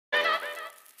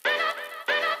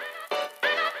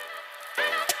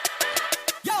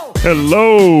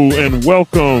Hello and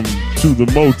welcome to the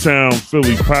Motown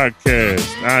Philly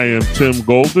podcast. I am Tim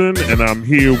Golden and I'm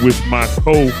here with my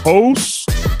co-host,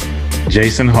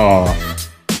 Jason Hall.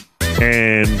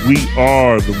 And we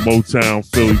are the Motown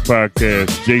Philly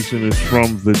podcast. Jason is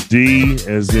from the D,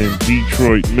 as in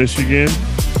Detroit, Michigan.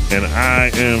 And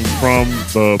I am from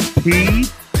the P,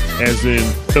 as in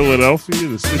Philadelphia,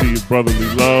 the city of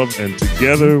brotherly love. And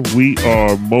together we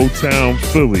are Motown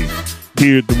Philly.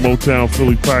 Here at the Motown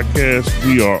Philly podcast,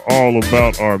 we are all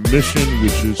about our mission,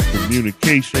 which is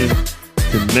communication,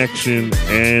 connection,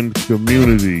 and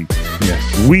community.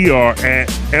 Yes. We are at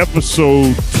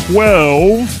episode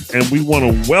 12, and we want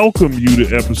to welcome you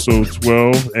to episode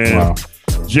 12. And wow.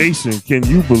 Jason, can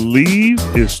you believe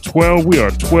it's 12? We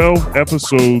are 12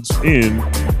 episodes in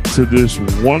to this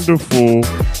wonderful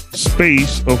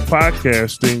space of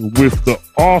podcasting with the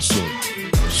awesome,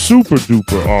 super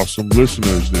duper awesome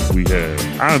listeners that we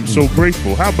have. I'm so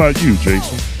grateful. How about you,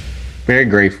 Jason? Very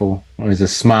grateful. There's a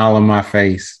smile on my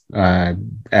face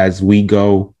as we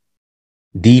go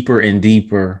deeper and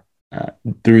deeper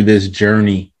through this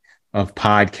journey of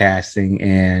podcasting.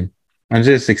 And I'm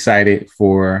just excited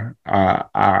for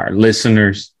our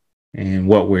listeners and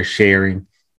what we're sharing.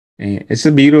 And it's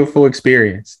a beautiful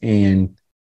experience. And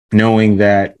knowing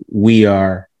that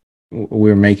we're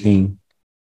making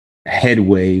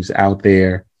headwaves out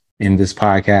there in this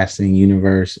podcasting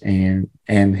universe, and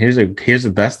here's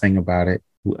the best thing about it: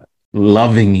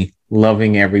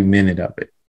 loving every minute of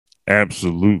it.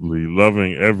 Absolutely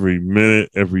loving every minute,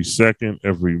 every second,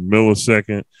 every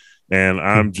millisecond, and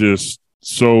I'm just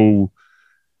so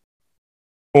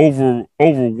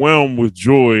overwhelmed with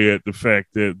joy at the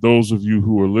fact that those of you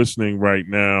who are listening right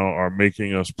now are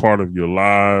making us part of your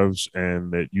lives,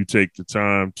 and that you take the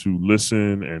time to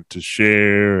listen and to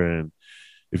share. And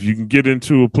if you can get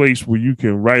into a place where you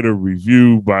can write a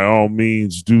review, by all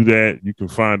means do that. You can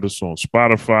find us on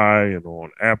Spotify and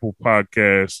on Apple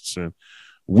Podcasts, and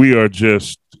we are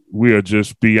just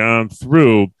beyond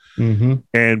thrilled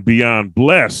and beyond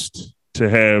blessed to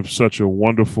have such a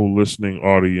wonderful listening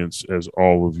audience as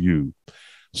all of you.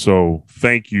 So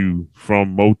thank you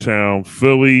from Motown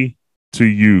Philly to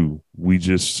you. We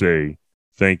just say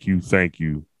thank you,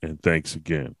 and thanks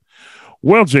again.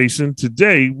 Well, Jason,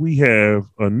 today we have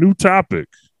a new topic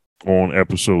on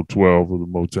episode 12 of the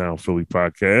Motown Philly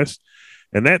podcast,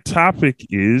 and that topic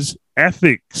is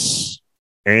ethics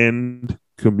and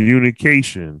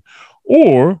communication,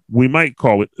 or we might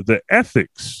call it the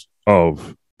ethics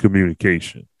of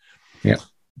communication. Yeah.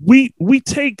 We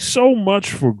take so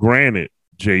much for granted,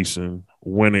 Jason,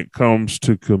 when it comes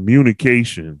to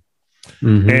communication.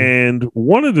 And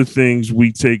one of the things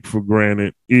we take for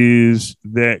granted is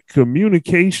that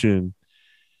communication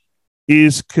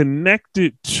is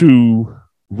connected to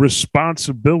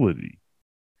responsibility.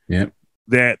 Yeah.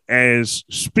 That as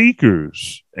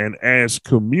speakers and as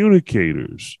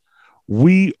communicators,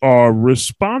 we are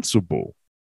responsible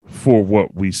for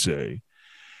what we say.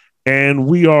 And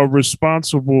we are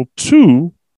responsible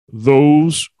to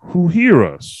those who hear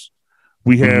us.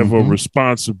 We have a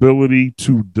responsibility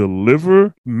to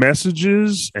deliver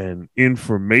messages and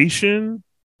information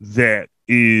that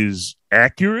is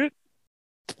accurate,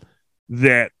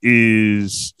 that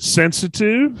is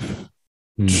sensitive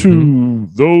to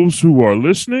those who are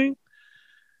listening,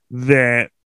 that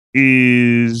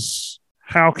is,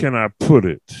 how can I put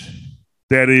it?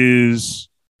 That is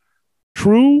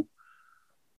true,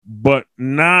 but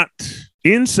not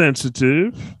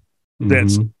insensitive,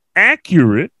 that's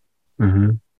accurate,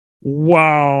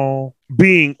 while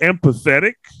being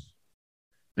empathetic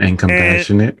and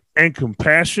compassionate.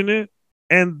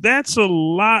 And that's a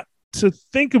lot to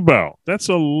think about. That's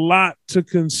a lot to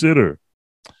consider.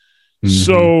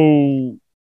 So,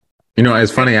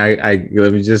 it's funny. I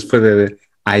let me just put it.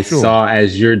 I saw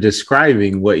as you're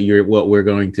describing what we're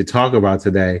going to talk about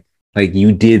today. Like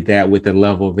you did that with a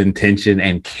level of intention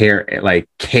and care,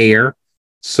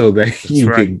 so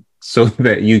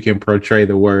that you can portray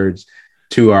the words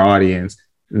to our audience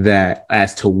that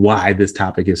as to why this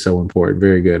topic is so important.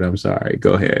 Very good. I'm sorry.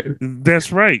 Go ahead.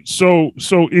 That's right. So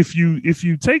if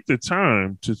you take the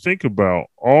time to think about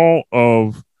all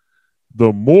of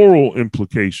the moral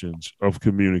implications of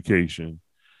communication,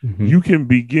 you can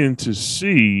begin to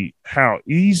see how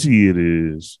easy it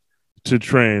is to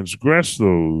transgress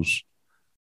those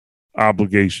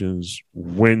obligations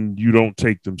when you don't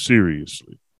take them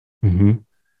seriously.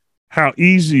 How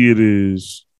easy it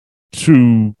is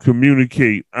to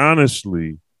communicate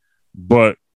honestly,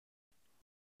 but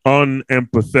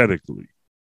unempathetically.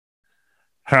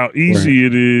 How easy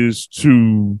it is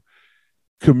to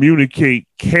communicate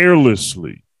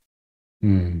carelessly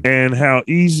and how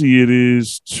easy it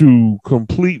is to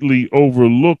completely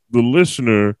overlook the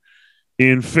listener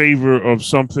in favor of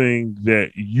something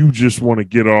that you just want to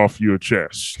get off your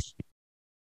chest.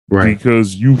 Right.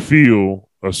 Because you feel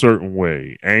a certain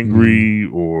way, angry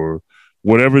or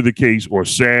whatever the case, or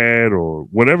sad or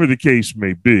whatever the case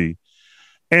may be.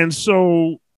 And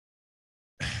so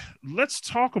let's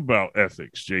talk about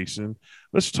ethics, Jason.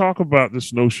 Let's talk about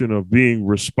this notion of being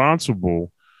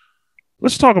responsible.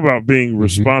 Let's talk about being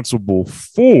responsible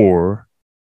for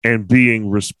and being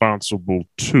responsible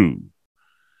to.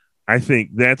 I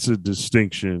think that's a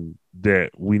distinction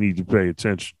that we need to pay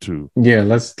attention to. Yeah,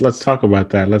 let's talk about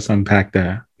that. Let's unpack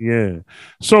that. Yeah.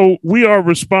 So we are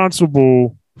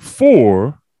responsible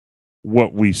for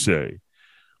what we say,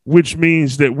 which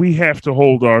means that we have to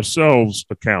hold ourselves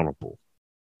accountable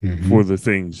for the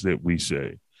things that we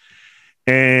say.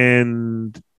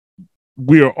 And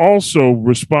we are also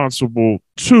responsible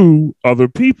to other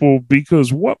people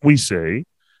because what we say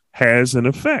has an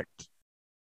effect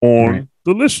on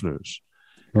the listeners.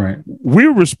 Right.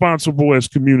 We're responsible as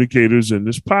communicators in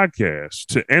this podcast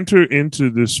to enter into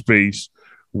this space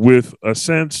with a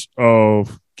sense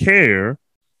of care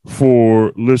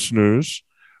for listeners,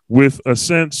 with a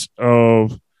sense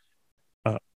of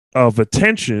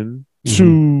attention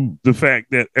to the fact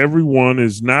that everyone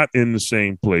is not in the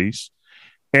same place.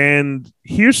 And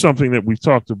here's something that we've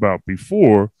talked about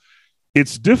before.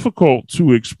 It's difficult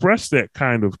to express that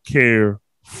kind of care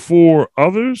for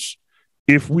others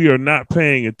if we are not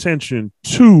paying attention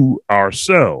to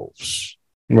ourselves.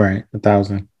 Right.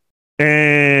 1,000.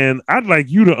 And I'd like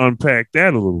you to unpack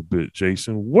that a little bit,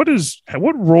 Jason. What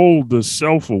role does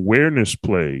self-awareness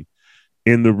play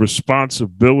in the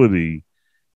responsibility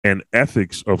and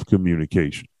ethics of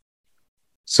communication?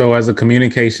 So as a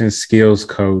communication skills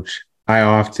coach, I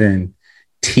often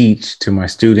teach to my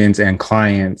students and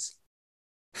clients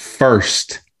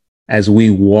first as we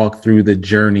walk through the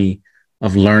journey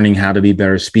of learning how to be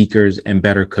better speakers and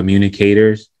better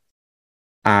communicators.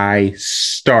 One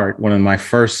of my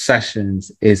first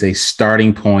sessions is a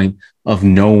starting point of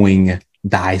knowing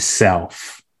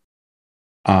thyself.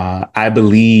 I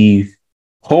believe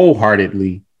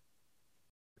wholeheartedly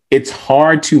it's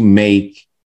hard to make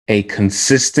a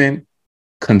consistent,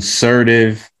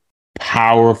 concerted,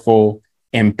 powerful,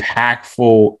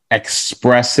 impactful,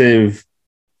 expressive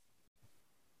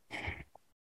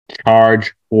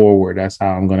charge forward. That's how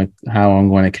I'm going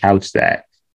to couch that.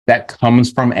 That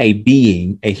comes from a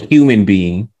human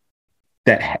being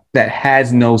that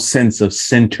has no sense of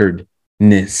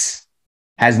centeredness,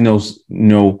 has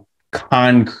no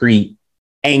concrete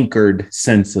anchored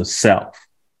sense of self.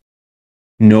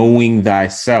 Knowing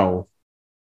thyself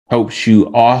helps you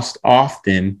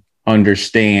often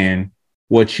understand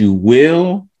what you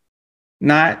will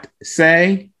not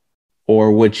say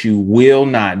or what you will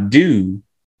not do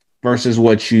versus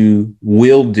what you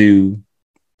will do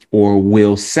or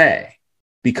will say,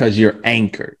 because you're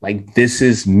anchored. Like, this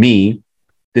is me,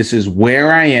 this is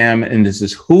where I am, and this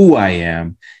is who I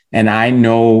am. And I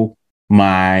know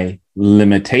my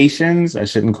limitations. Maybe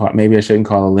I shouldn't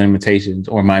call it limitations,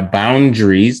 or my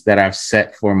boundaries that I've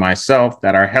set for myself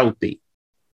that are healthy.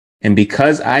 And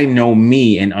because I know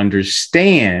me and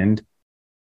understand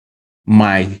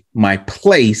my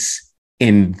place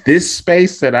in this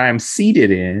space that I am seated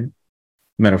in,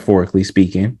 metaphorically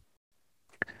speaking,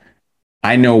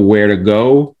 I know where to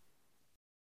go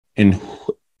and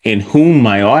whom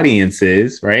my audience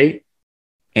is, right?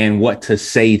 And what to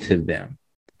say to them.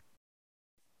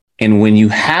 And when you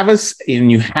have a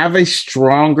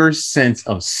stronger sense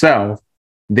of self,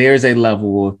 there's a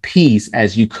level of peace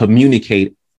as you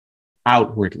communicate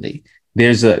outwardly.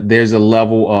 There's a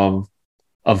level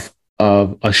of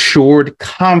assured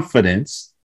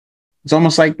confidence. It's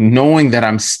almost like knowing that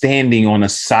I'm standing on a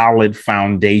solid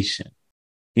foundation.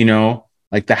 You know,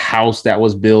 like the house that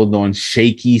was built on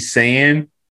shaky sand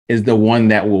is the one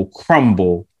that will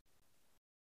crumble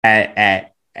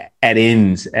at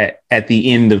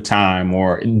the end of time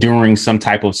or during some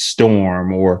type of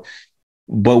storm.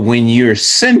 But when you're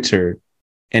centered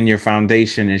and your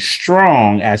foundation is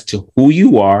strong as to who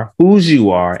you are, whose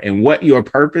you are, and what your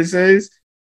purpose is,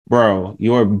 bro,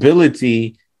 your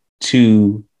ability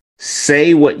to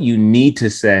say what you need to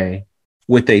say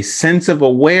with a sense of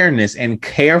awareness and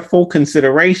careful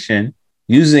consideration,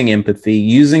 using empathy,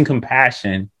 using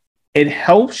compassion, it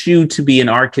helps you to be an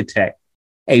architect,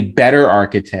 a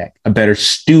better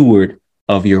steward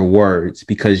of your words,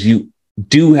 because you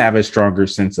do have a stronger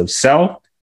sense of self.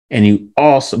 And you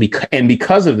also,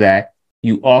 because of that,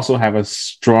 you also have a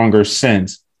stronger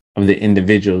sense of the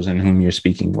individuals in whom you're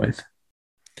speaking with.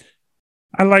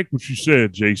 I like what you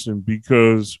said, Jason,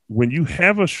 because when you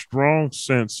have a strong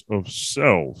sense of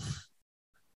self,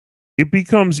 it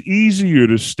becomes easier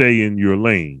to stay in your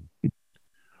lane.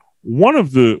 One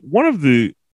of the one of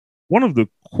the one of the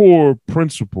core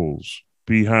principles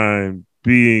behind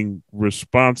being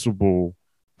responsible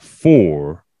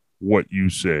for what you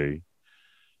say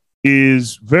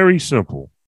is very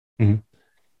simple. Mhm.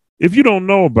 If you don't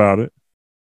know about it,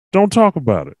 don't talk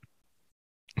about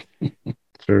it.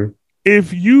 Sure.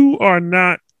 If you are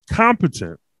not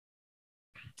competent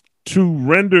to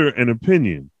render an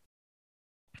opinion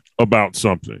about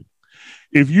something,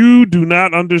 if you do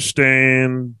not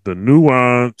understand the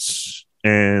nuance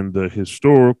and the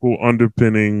historical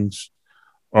underpinnings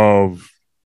of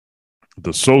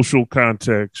the social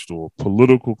context or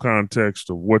political context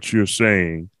of what you're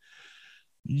saying,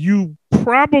 you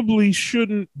probably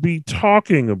shouldn't be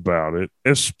talking about it,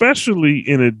 especially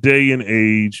in a day and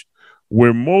age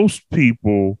where most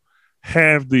people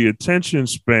have the attention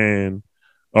span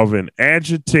of an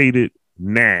agitated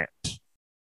gnat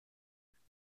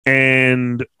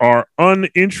and are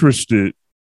uninterested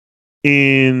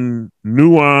in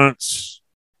nuance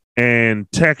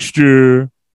and texture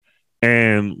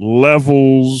and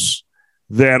levels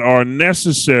that are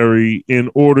necessary in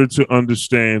order to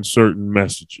understand certain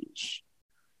messages.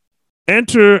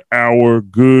 Enter our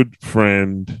good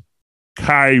friend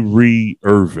Kyrie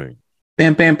Irving.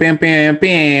 Bam, bam, bam, bam,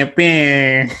 bam,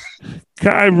 bam.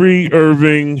 Kyrie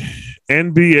Irving,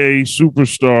 NBA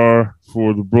superstar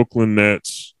for the Brooklyn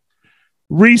Nets,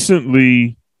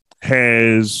 recently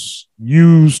has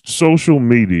used social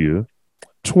media,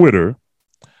 Twitter,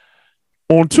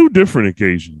 on two different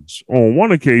occasions. On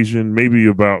one occasion, maybe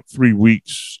about 3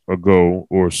 weeks ago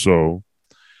or so,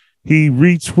 he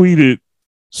retweeted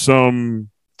some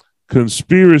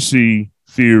conspiracy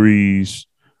theories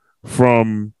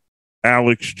from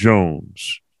Alex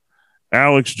Jones.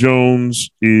 Alex Jones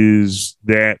is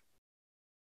that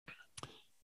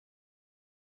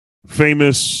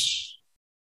famous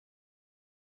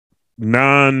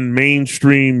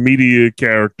non-mainstream media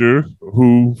character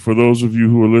who, for those of you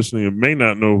who are listening and may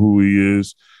not know who he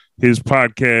is, his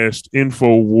podcast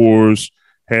InfoWars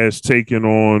has taken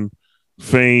on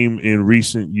fame in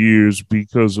recent years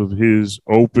because of his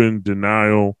open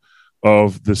denial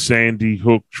of the Sandy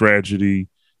Hook tragedy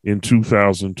in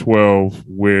 2012,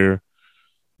 where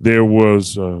there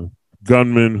was a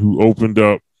gunman who opened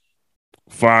up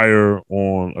fire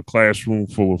on a classroom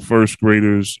full of first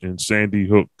graders in Sandy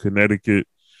Hook, Connecticut,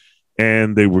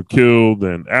 and they were killed.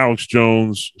 And Alex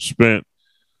Jones spent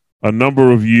a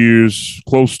number of years,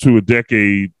 close to a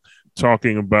decade,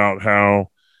 talking about how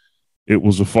it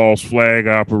was a false flag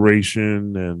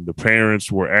operation and the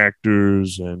parents were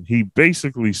actors. And he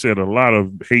basically said a lot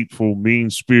of hateful, mean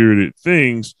spirited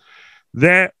things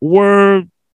that were,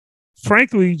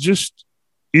 frankly, just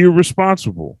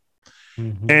irresponsible.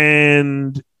 Mhm.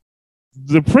 And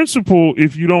the principle,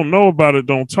 if you don't know about it,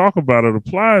 don't talk about it,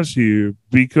 applies here,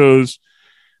 because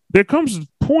there comes a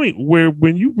point where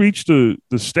when you reach the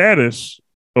status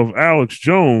of Alex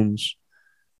Jones,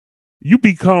 you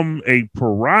become a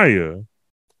pariah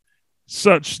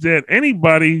such that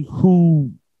anybody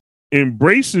who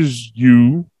embraces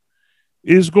you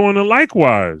is going to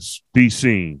likewise be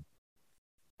seen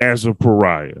as a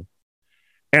pariah.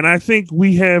 And I think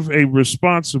we have a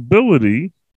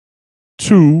responsibility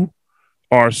to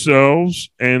ourselves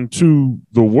and to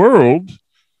the world,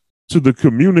 to the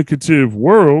communicative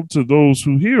world, to those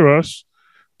who hear us,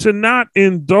 to not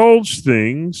indulge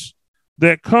things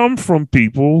that come from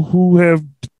people who have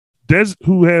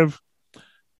who have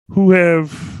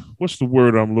what's the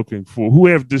word I'm looking for? Who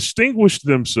have distinguished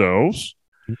themselves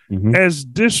Mhm. as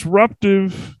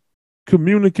disruptive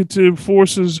communicative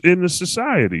forces in the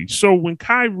society. So when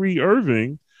Kyrie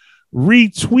Irving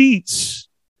retweets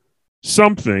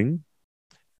something,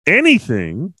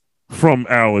 anything from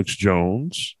Alex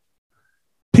Jones,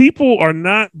 people are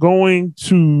not going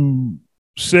to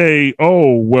say,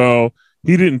 oh, well,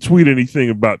 he didn't tweet anything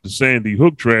about the Sandy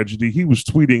Hook tragedy. He was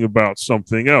tweeting about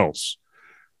something else.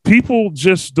 People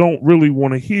just don't really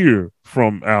want to hear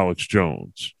from Alex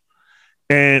Jones.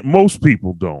 And most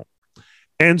people don't.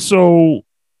 And so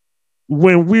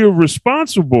when we're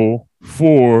responsible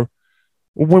for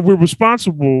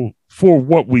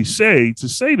what we say, to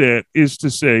say that is to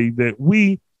say that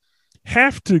we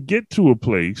have to get to a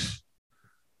place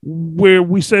where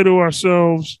we say to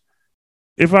ourselves,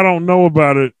 if I don't know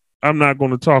about it, I'm not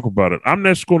going to talk about it. I'm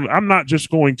not just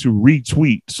going to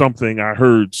retweet something I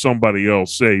heard somebody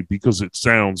else say because it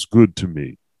sounds good to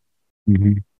me.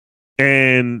 Mhm.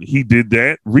 And he did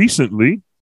that recently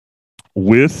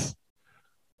with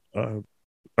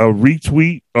a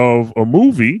retweet of a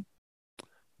movie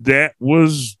that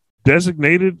was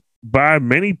designated by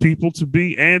many people to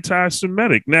be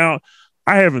anti-Semitic. Now,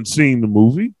 I haven't seen the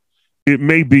movie. It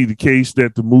may be the case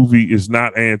that the movie is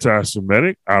not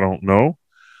anti-Semitic. I don't know.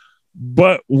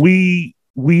 But we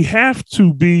have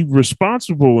to be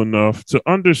responsible enough to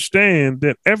understand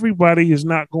that everybody is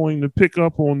not going to pick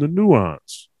up on the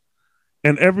nuance.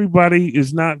 And everybody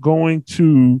is not going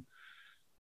to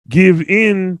give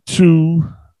in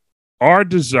to our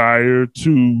desire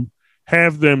to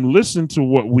have them listen to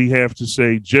what we have to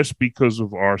say just because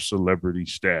of our celebrity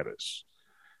status.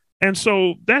 And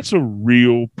so that's a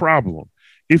real problem.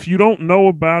 If you don't know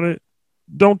about it,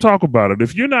 don't talk about it.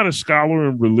 If you're not a scholar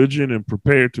in religion and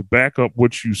prepared to back up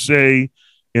what you say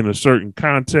in a certain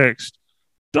context,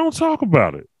 don't talk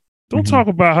about it. Don't talk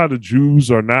about how the Jews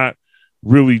are not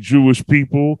really Jewish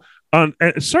people. And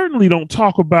certainly don't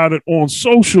talk about it on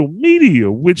social media,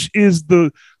 which is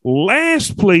the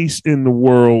last place in the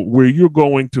world where you're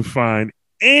going to find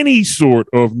any sort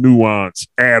of nuance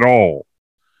at all.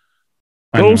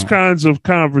 Those kinds of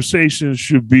conversations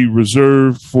should be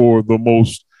reserved for the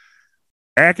most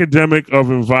academic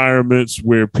of environments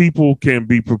where people can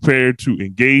be prepared to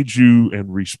engage you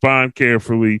and respond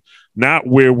carefully, not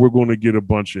where we're going to get a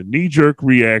bunch of knee-jerk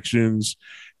reactions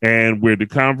and where the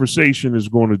conversation is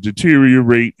going to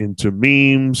deteriorate into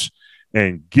memes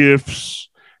and GIFs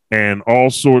and all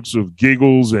sorts of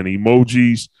giggles and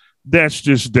emojis. That's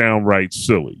just downright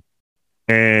silly.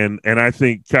 And I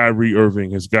think Kyrie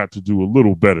Irving has got to do a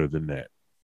little better than that.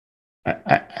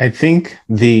 I think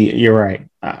you're right.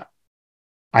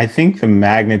 I think the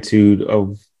magnitude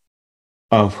of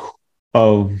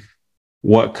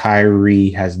what Kyrie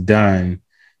has done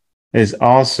is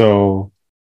also,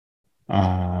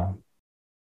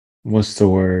 what's the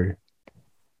word?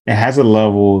 It has a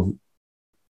level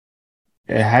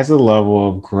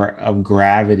of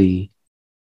gravity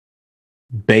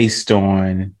based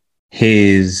on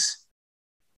his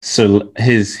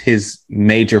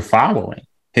major following,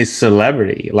 his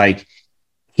celebrity. Like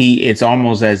it's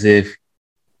almost as if,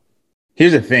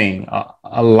 here's the thing,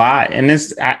 a lot, and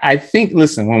this, I think,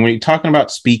 listen, when we're talking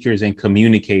about speakers and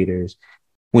communicators,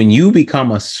 when you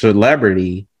become a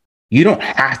celebrity, you don't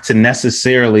have to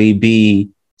necessarily be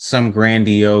some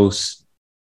grandiose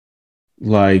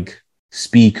like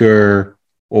speaker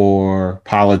or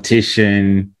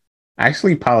politician.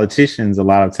 Actually, politicians, a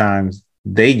lot of times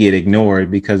they get ignored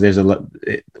because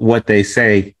what they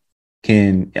say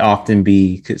can often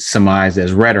be surmised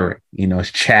as rhetoric,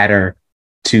 it's chatter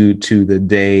to the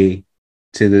day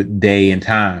and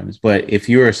times. But if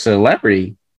you're a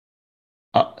celebrity,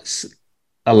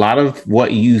 a lot of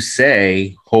what you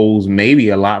say holds maybe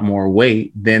a lot more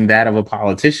weight than that of a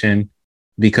politician,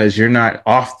 because you're not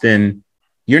often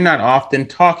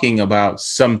talking about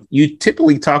you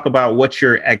typically talk about what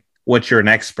you're an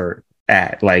expert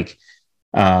at. Like,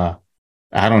 I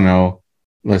don't know,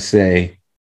 let's say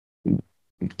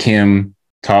Kim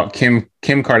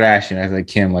Kardashian. I say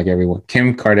Kim like everyone.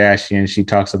 Kim Kardashian, she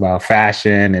talks about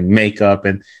fashion and makeup,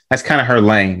 and that's kind of her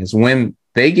lane. Is when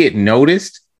they get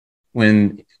noticed,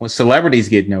 when celebrities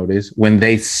get noticed, when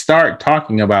they start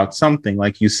talking about something,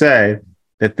 like you said,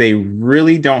 that they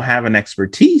really don't have an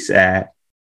expertise at.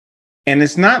 And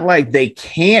it's not like they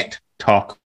can't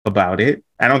talk about it.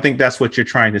 I don't think that's what you're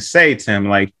trying to say, Tim.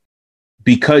 Like,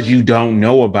 because you don't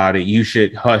know about it, you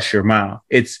should hush your mouth.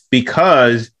 It's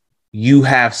because you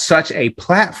have such a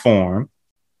platform,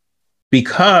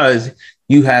 because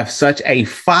you have such a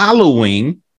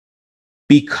following,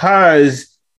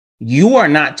 because you are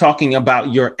not talking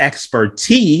about your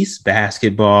expertise,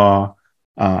 basketball,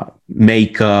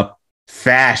 makeup,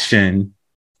 fashion.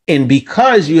 And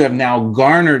because you have now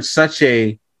garnered such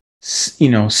a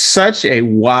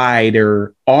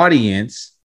wider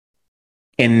audience,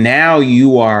 and now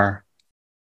you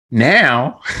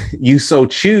so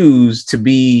choose to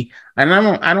be, and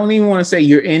I don't even want to say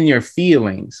you're in your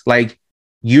feelings. Like,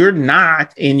 you're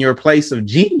not in your place of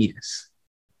genius.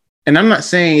 And I'm not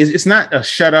saying it's not a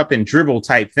shut up and dribble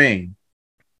type thing.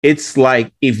 It's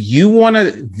like, if you want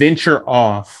to venture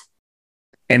off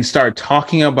and start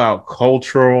talking about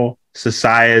cultural,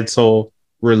 societal,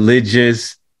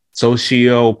 religious,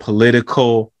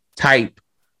 socio-political type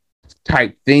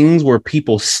things where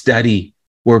people study,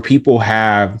 where people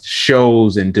have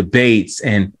shows and debates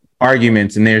and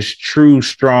arguments, and there's true,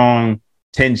 strong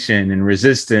tension and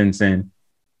resistance. And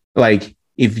like,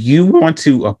 if you want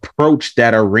to approach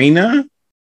that arena,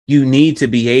 you need to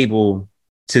be able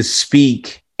to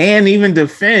speak and even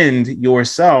defend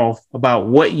yourself about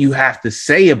what you have to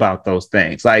say about those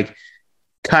things. Like,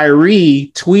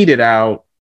 Kyrie tweeted out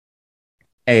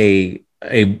a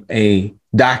a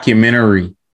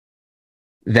documentary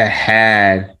that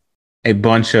had a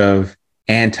bunch of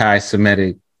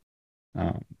anti-Semitic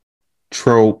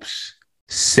tropes,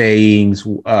 sayings,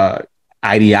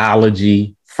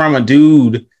 ideology from a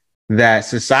dude that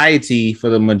society, for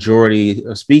the majority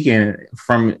of speaking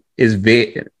from, is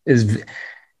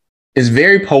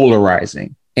very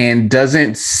polarizing, and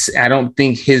doesn't. I don't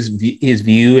think his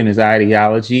view and his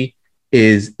ideology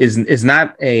is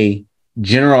not a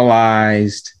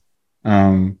generalized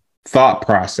thought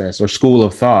process or school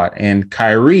of thought. And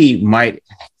Kyrie might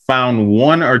found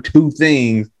one or two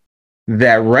things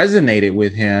that resonated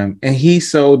with him, and he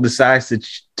so decides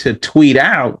to tweet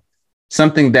out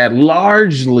something that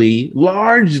largely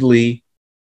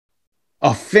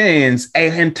offends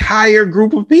an entire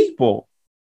group of people.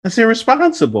 That's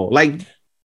irresponsible. Like,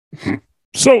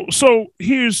 so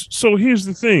here's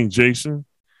the thing, Jason.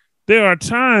 There are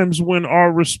times when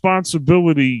our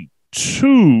responsibility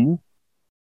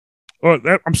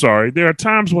there are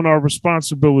times when our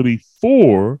responsibility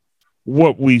for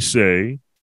what we say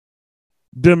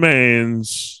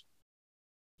demands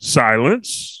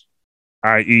silence,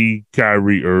 i.e.,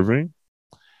 Kyrie Irving.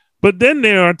 But then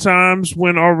there are times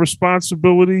when our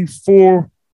responsibility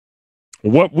for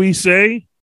what we say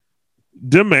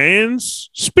demands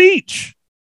speech.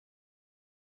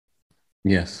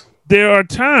 Yes. There are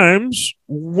times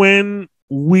when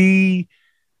we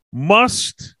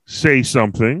must say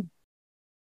something,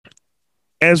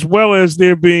 as well as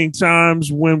there being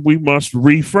times when we must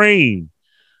refrain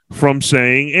from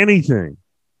saying anything.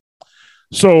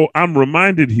 So I'm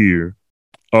reminded here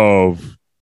of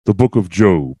the book of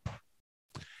Job.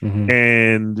 Mm-hmm.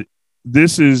 And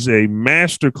this is a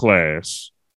masterclass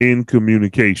in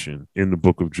communication in the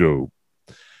book of Job.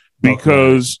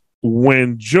 Because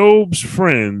when Job's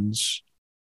friends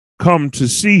come to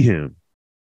see him,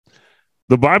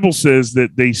 the Bible says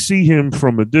that they see him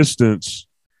from a distance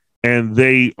and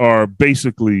they are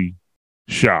basically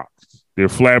shocked. They're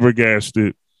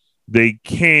flabbergasted. They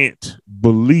can't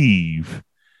believe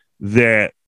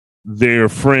that their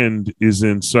friend is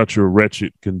in such a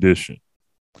wretched condition.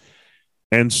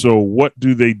 And so what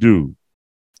do?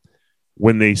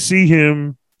 When they see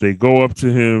him, they go up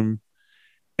to him,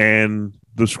 and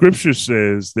the scripture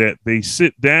says that they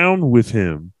sit down with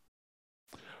him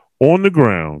on the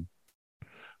ground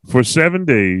for 7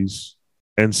 days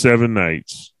and 7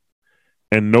 nights,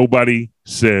 and nobody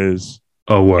says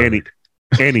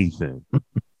anything.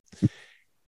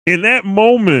 In that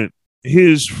moment,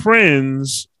 his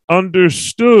friends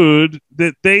understood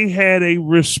that they had a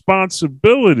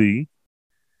responsibility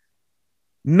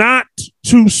not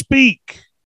to speak.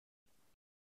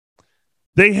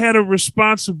 They had a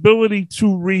responsibility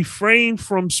to refrain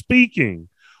from speaking.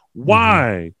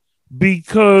 Why? Mm-hmm.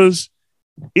 Because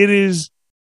it is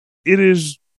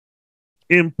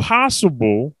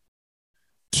impossible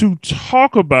to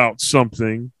talk about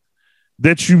something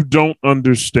that you don't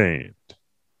understand.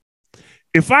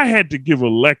 If I had to give a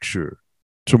lecture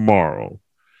tomorrow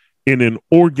in an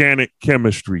organic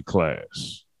chemistry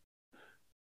class,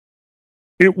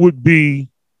 it would be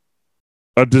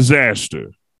a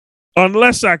disaster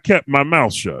unless I kept my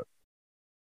mouth shut.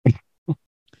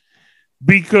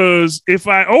 Because if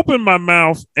I opened my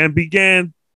mouth and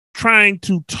began trying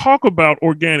to talk about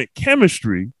organic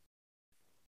chemistry,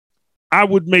 I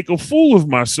would make a fool of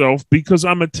myself because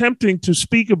I'm attempting to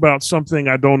speak about something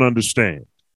I don't understand.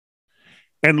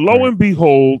 And lo and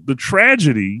behold, the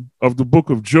tragedy of the book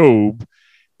of Job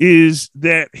is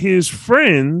that his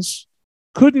friends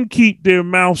couldn't keep their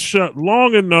mouth shut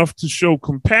long enough to show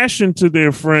compassion to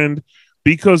their friend,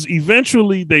 because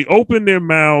eventually they open their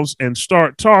mouths and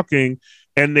start talking,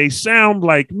 and they sound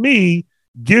like me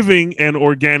giving an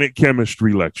organic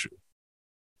chemistry lecture.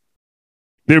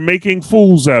 They're making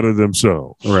fools out of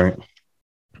themselves. Right.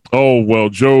 Oh, well,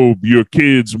 Job, your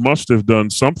kids must have done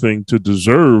something to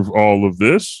deserve all of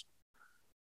this,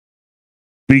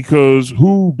 because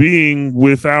who being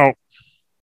without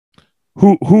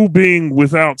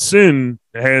sin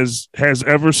has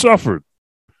ever suffered,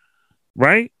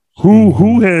 right?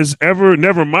 Who has ever,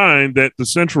 never mind that the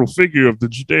central figure of the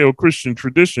Judeo-Christian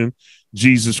tradition,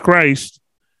 Jesus Christ,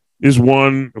 is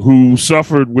one who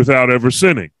suffered without ever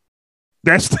sinning.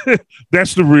 That's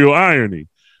the real irony.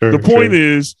 The point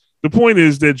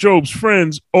is that Job's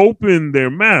friends opened their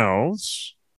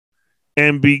mouths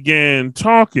and began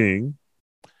talking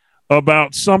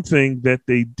about something that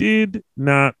they did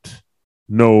not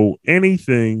know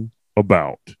anything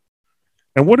about.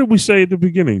 And what did we say at the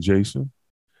beginning, Jason?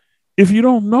 If you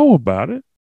don't know about it,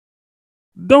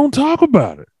 don't talk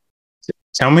about it.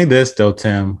 Tell me this, though,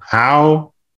 Tim.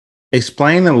 How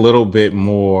explain a little bit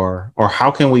more, or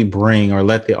how can we bring or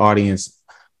let the audience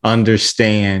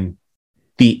understand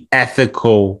the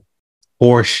ethical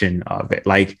portion of it?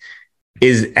 Like,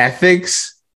 is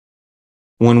ethics,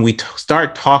 when we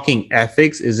start talking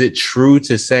ethics, is it true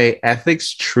to say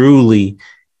ethics truly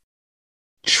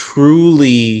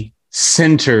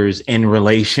centers in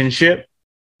relationship,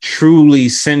 truly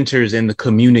centers in the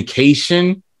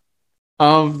communication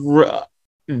of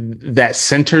that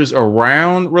centers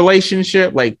around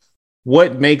relationship? Like,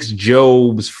 what makes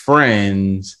Job's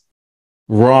friends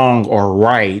wrong or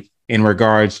right in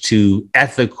regards to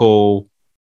ethical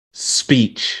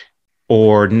speech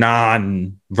or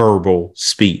non-verbal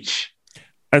speech?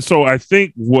 And so I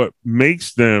think what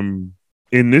makes them,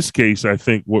 in this case, I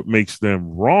think what makes them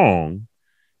wrong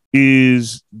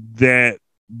is that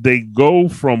they go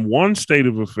from one state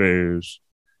of affairs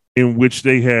in which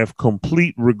they have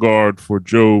complete regard for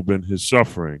Job and his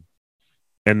suffering,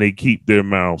 and they keep their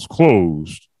mouths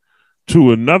closed,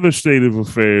 to another state of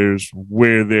affairs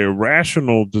where their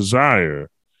rational desire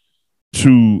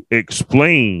to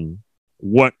explain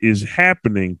what is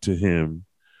happening to him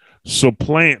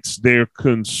supplants their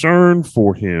concern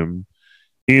for him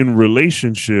in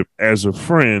relationship as a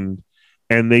friend,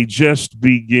 and they just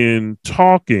begin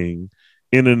talking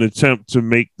in an attempt to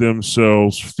make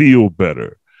themselves feel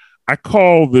better. I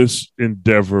call this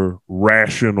endeavor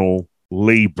rational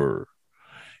labor.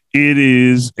 It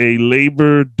is a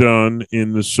labor done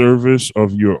in the service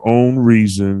of your own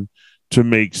reason to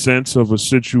make sense of a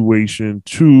situation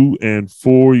to and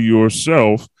for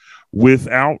yourself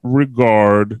without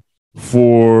regard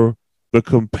for the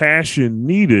compassion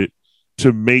needed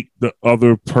to make the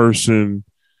other person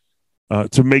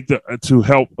to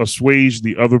help assuage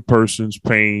the other person's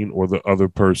pain or the other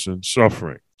person's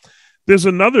suffering. There's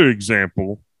another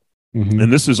example,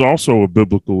 and this is also a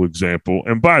biblical example.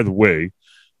 And by the way,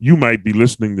 you might be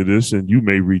listening to this and you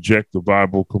may reject the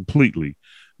Bible completely.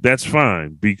 That's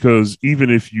fine, because even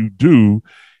if you do,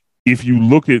 if you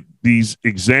look at these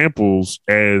examples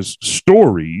as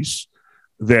stories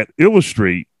that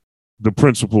illustrate the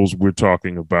principles we're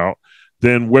talking about,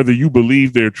 then whether you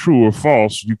believe they're true or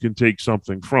false, you can take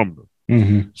something from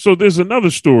them. So there's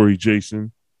another story,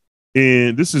 Jason,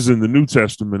 and this is in the New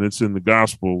Testament. It's in the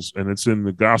Gospels, and it's in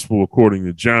the Gospel according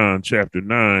to John, chapter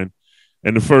 9,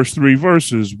 and the first 3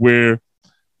 verses, where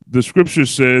the scripture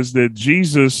says that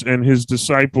Jesus and his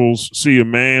disciples see a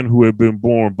man who had been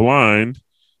born blind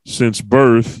since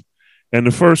birth. And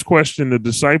the first question the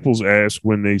disciples ask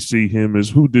when they see him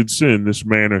is, who did sin, this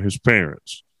man or his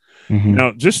parents?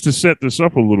 Now, just to set this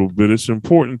up a little bit, it's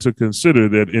important to consider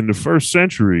that in the first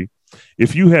century,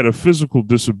 if you had a physical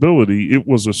disability, it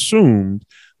was assumed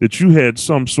that you had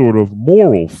some sort of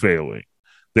moral failing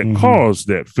that caused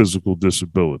that physical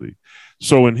disability.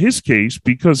 So in his case,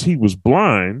 because he was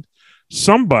blind,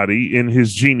 somebody in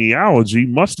his genealogy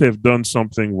must have done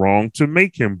something wrong to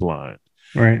make him blind.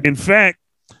 Right. In fact,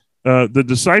 the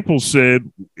disciples said,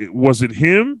 was it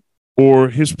him or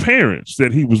his parents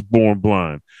that he was born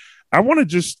blind? I want to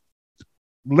just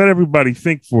let everybody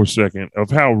think for a second of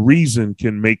how reason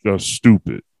can make us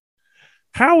stupid.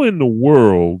 How in the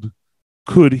world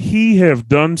could he have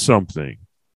done something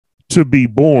to be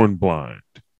born blind?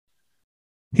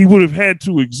 He would have had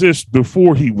to exist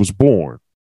before he was born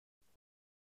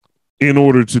in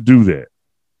order to do that.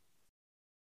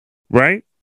 Right?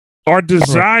 Our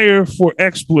desire for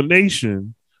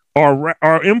explanation,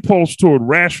 our impulse toward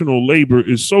rational labor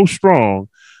is so strong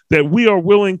that we are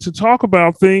willing to talk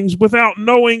about things without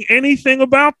knowing anything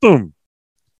about them.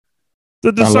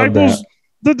 The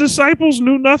disciples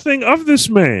knew nothing of this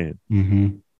man.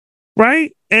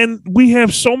 Right? And we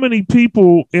have so many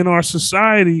people in our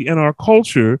society and our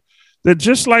culture that,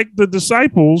 just like the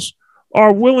disciples,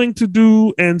 are willing to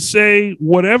do and say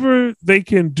whatever they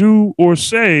can do or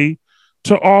say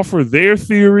to offer their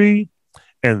theory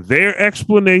and their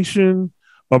explanation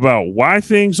about why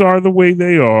things are the way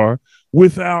they are,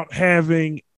 without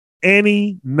having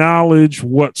any knowledge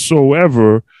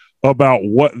whatsoever about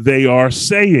what they are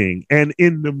saying. And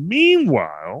in the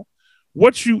meanwhile,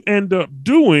 what you end up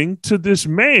doing to this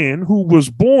man who was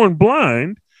born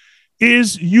blind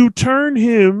is you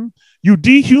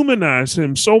dehumanize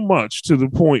him so much to the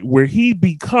point where he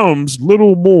becomes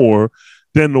little more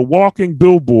than the walking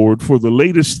billboard for the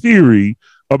latest theory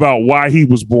about why he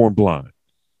was born blind.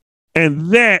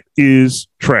 And that is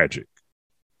tragic.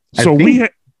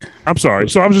 I'm sorry.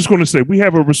 So I was just going to say, we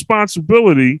have a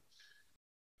responsibility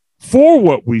for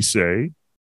what we say,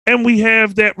 and we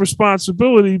have that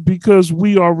responsibility because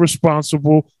we are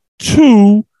responsible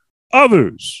to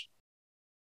others.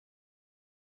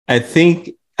 I think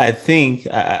I think,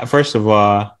 first of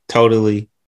all,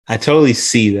 I totally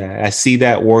see that. I see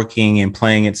that working and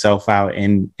playing itself out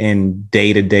in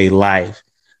day to day life.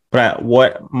 But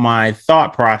what my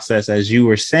thought process, as you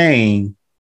were saying,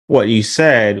 what you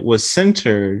said was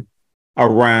centered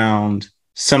around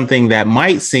something that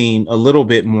might seem a little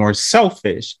bit more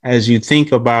selfish as you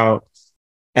think about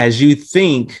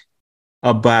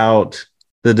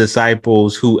the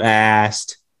disciples who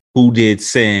asked who did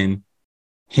sin,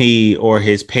 he or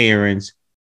his parents.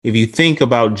 If you think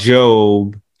about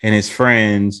Job and his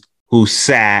friends who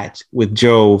sat with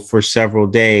Job for several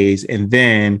days and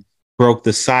then broke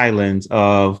the silence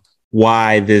of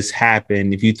why this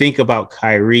happened. If you think about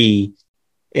Kyrie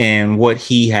and what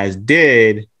he has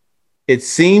did, it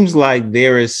seems like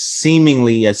there is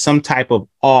seemingly some type of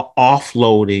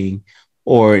offloading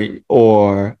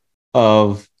or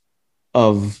of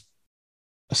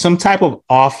some type of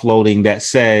offloading that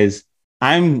says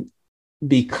I'm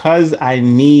because I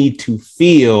need to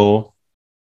feel,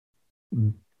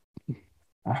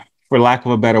 for lack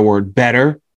of a better word,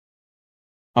 better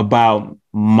about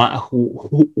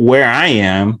where I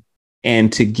am,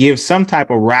 and to give some type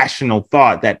of rational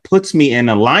thought that puts me in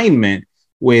alignment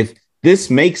with this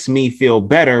makes me feel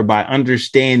better by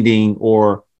understanding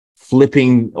or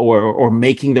flipping or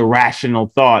making the rational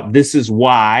thought. This is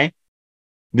why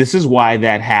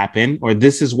that happened, or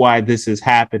this is why this is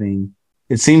happening.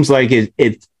 It seems like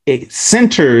it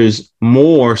centers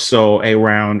more so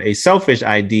around a selfish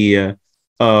idea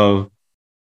of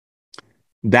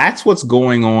that's what's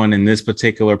going on in this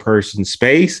particular person's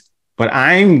space, but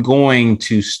I'm going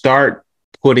to start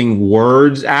putting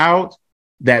words out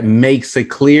that makes a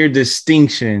clear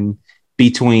distinction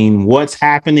between what's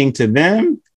happening to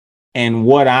them and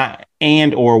what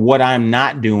I'm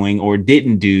not doing or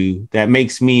didn't do that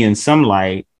makes me in some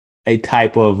light a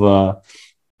type of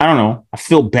I don't know, I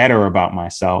feel better about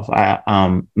myself.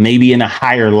 Maybe in a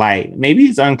higher light. Maybe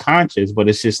it's unconscious, but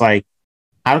it's just like,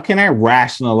 how can I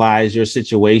rationalize your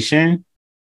situation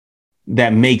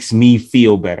that makes me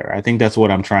feel better? I think that's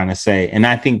what I'm trying to say. And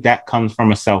I think that comes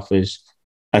from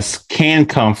can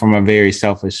come from a very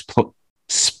selfish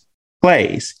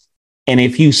place. And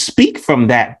if you speak from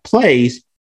that place,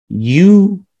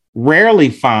 you rarely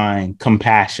find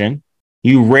compassion.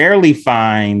 You rarely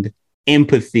find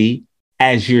empathy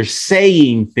as you're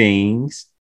saying things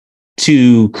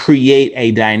to create a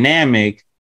dynamic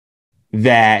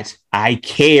that I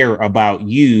care about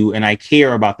you and I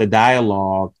care about the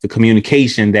dialogue, the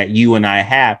communication that you and I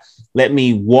have. Let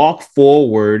me walk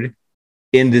forward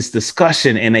in this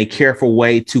discussion in a careful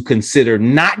way to consider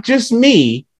not just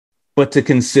me, but to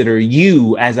consider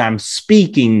you as I'm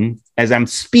speaking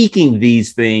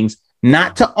these things,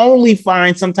 not to only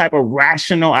find some type of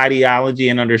rational ideology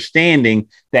and understanding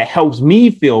that helps me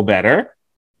feel better,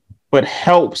 but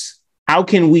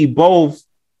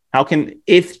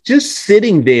if just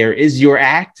sitting there is your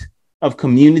act of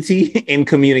community and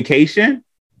communication,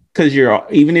 because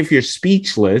even if you're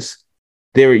speechless,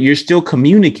 you're still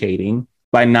communicating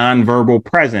by nonverbal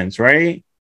presence, right?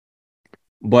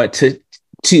 But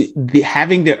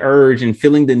having the urge and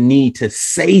feeling the need to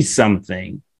say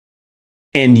something,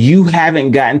 and you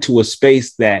haven't gotten to a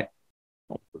space that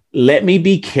let me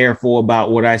be careful about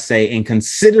what I say and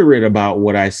considerate about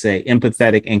what I say,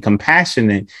 empathetic and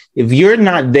compassionate. If you're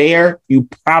not there, you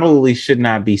probably should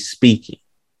not be speaking.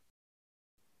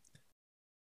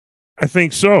 I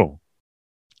think so.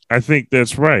 I think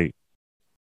that's right.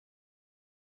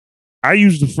 I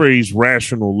use the phrase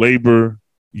rational labor.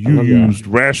 You used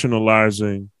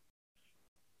rationalizing.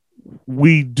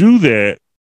 We do that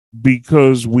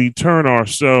because we turn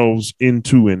ourselves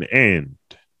into an end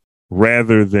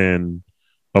rather than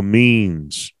a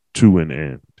means to an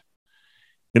end.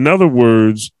 In other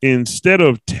words, instead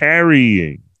of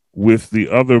tarrying with the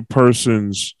other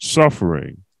person's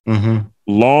suffering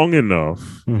long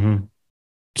enough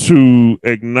to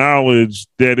acknowledge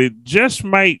that it just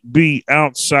might be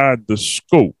outside the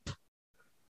scope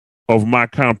of my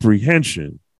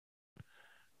comprehension,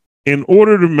 in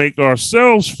order to make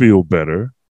ourselves feel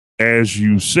better, as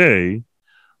you say,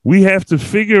 we have to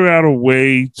figure out a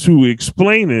way to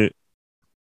explain it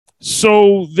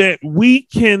so that we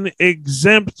can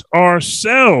exempt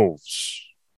ourselves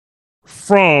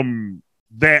from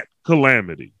that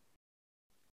calamity.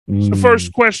 It's the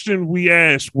first question we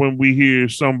ask when we hear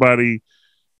somebody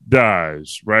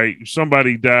dies, right? If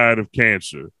somebody died of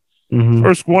cancer.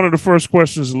 One of the first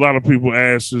questions a lot of people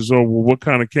ask is, oh, well, what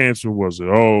kind of cancer was it?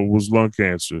 Oh, it was lung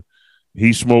cancer.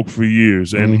 He smoked for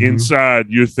years. And inside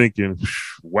you're thinking,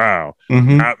 wow,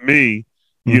 not me,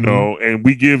 you know, and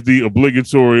we give the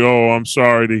obligatory, oh, I'm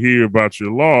sorry to hear about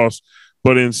your loss.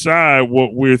 But inside,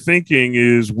 what we're thinking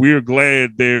is we're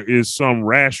glad there is some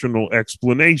rational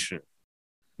explanation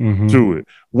to it.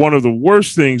 One of the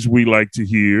worst things we like to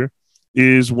hear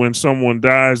is when someone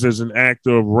dies as an act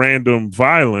of random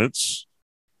violence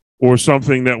or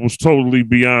something that was totally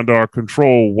beyond our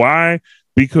control. Why?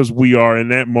 Because we are in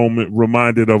that moment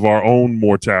reminded of our own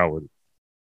mortality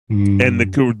and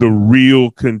the real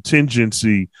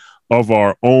contingency of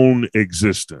our own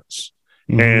existence.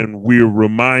 And we're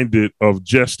reminded of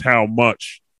just how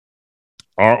much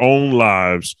our own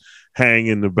lives hang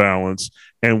in the balance.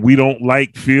 And we don't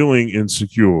like feeling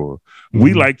insecure.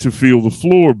 We like to feel the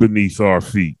floor beneath our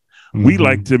feet. We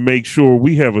like to make sure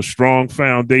we have a strong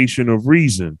foundation of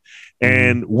reason.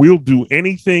 And we'll do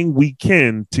anything we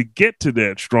can to get to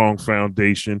that strong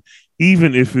foundation,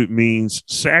 even if it means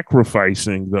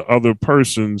sacrificing the other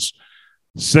person's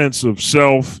sense of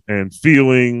self and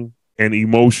feeling and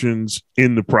emotions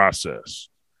in the process.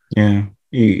 And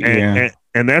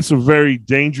that's a very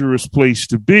dangerous place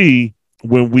to be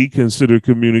when we consider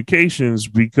communications,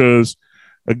 because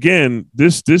again,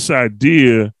 this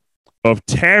idea of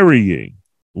tarrying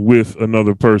with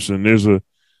another person, there's a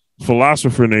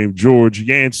philosopher named George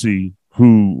Yancey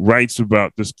who writes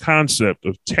about this concept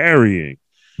of tarrying.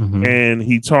 And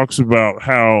he talks about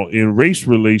how in race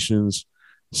relations,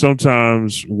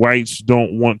 sometimes whites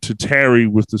don't want to tarry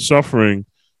with the suffering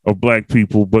of Black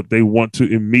people, but they want to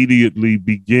immediately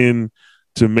begin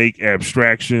to make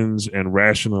abstractions and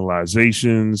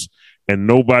rationalizations, and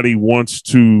nobody wants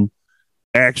to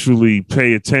actually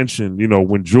pay attention. You know,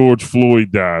 when George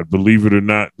Floyd died, believe it or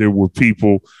not, there were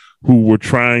people who were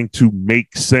trying to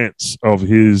make sense of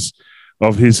his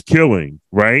killing,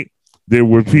 right? There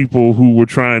were people who were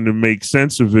trying to make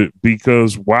sense of it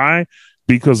because why?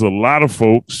 Because a lot of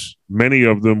folks, many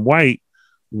of them white,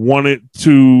 wanted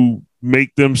to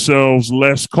make themselves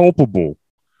less culpable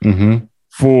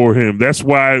for him. That's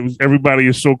why everybody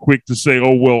is so quick to say,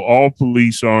 oh, well, all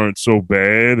police aren't so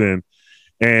bad.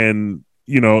 And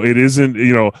you know, it isn't,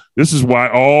 you know, this is why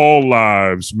all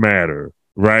lives matter,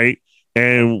 right?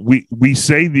 And we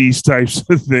say these types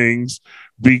of things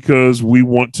because we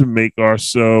want to make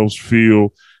ourselves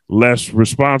feel less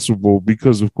responsible,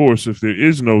 because of course, if there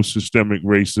is no systemic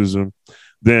racism,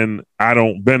 then I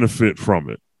don't benefit from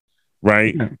it,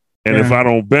 right? And if I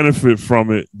don't benefit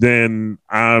from it, then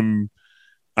I'm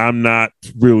not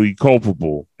really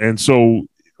culpable. And so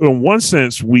in one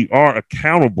sense, we are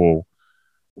accountable,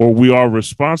 or we are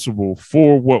responsible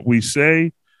for what we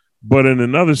say. But in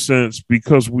another sense,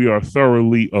 because we are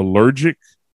thoroughly allergic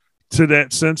to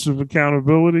that sense of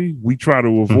accountability, we try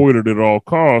to avoid it at all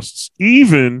costs,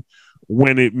 even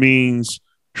when it means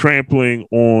trampling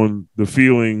on the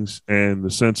feelings and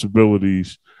the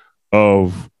sensibilities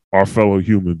of our fellow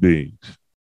human beings.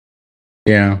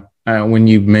 Yeah. When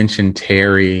you mentioned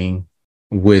tarrying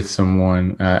with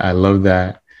someone, I love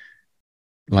that.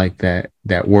 Like that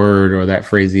word or that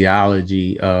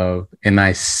phraseology of, and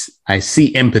I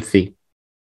see empathy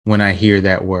when I hear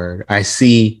that word. I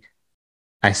see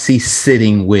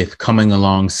sitting with, coming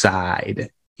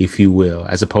alongside, if you will,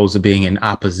 as opposed to being in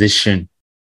opposition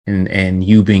and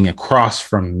you being across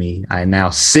from me. I now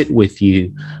sit with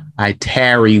you. I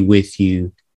tarry with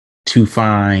you to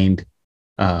find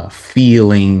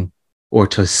feeling, or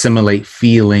to assimilate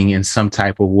feeling in some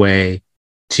type of way,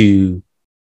 to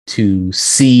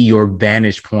see your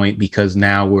vantage point, because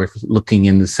now we're looking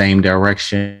in the same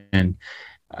direction.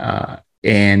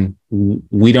 And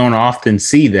we don't often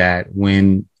see that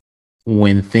when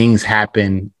things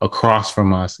happen across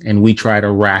from us and we try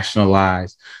to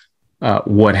rationalize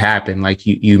what happened, like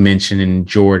you mentioned in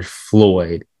George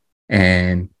Floyd,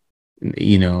 and,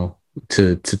 you know,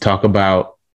 to talk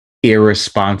about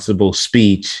irresponsible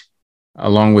speech,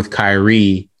 along with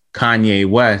Kyrie, Kanye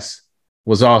West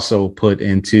was also put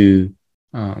into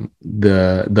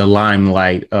the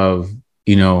limelight of,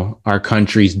 you know, our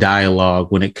country's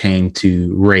dialogue when it came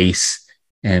to race,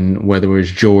 and whether it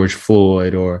was George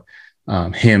Floyd or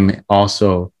him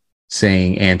also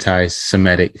saying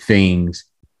anti-Semitic things.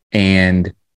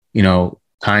 And, you know,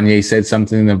 Kanye said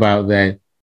something about that,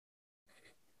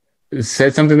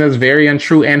 said something that's very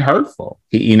untrue and hurtful.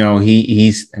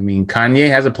 Kanye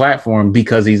has a platform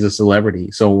because he's a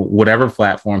celebrity. So whatever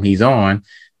platform he's on,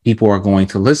 people are going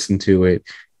to listen to it.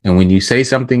 And when you say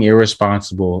something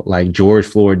irresponsible, like George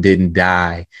Floyd didn't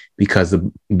die because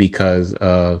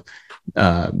of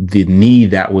the knee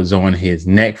that was on his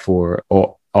neck for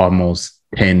almost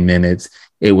 10 minutes,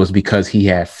 it was because he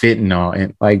had fentanyl.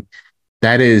 And like,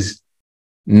 that is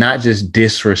not just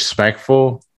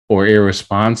disrespectful or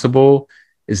irresponsible,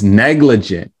 is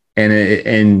negligent.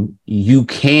 And you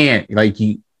can't,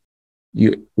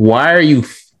 why are you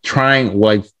trying?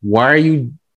 Like, why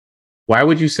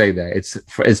would you say that? It's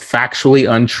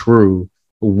factually untrue.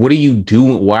 What are you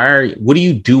doing? What are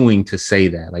you doing to say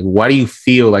that? Like, why do you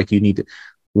feel like you need to?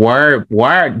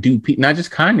 Why do people, not just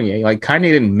Kanye, like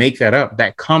Kanye didn't make that up.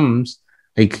 That comes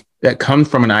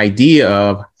from an idea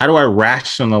of, how do I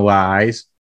rationalize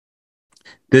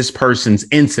this person's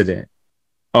incident?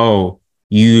 Oh,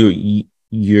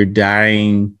 you're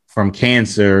dying from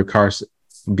cancer,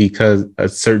 because a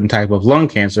certain type of lung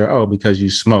cancer. Oh, because you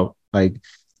smoke. Like,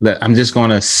 I'm just going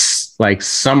to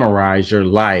summarize your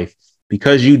life.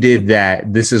 Because you did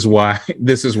that, this is why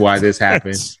this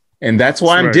happened. And that's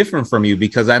why I'm different from you,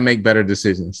 because I make better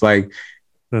decisions. Like,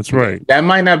 that's right. That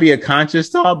might not be a conscious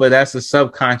thought, but that's a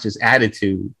subconscious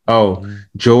attitude. Oh,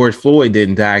 George Floyd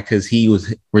didn't die because he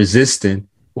was resistant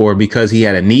or because he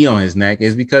had a knee on his neck.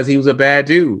 It's because he was a bad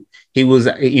dude. He was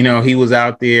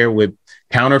out there with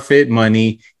counterfeit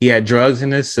money. He had drugs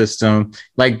in his system.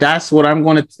 Like, that's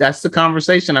the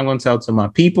conversation I'm going to tell to my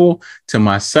people, to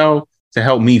myself, to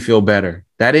help me feel better.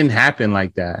 That didn't happen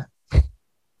like that.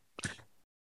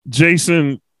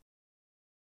 Jason,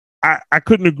 I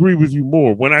couldn't agree with you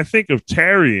more. When I think of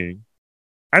tarrying,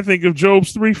 I think of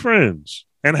Job's three friends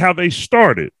and how they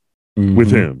started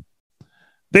with him.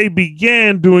 They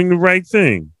began doing the right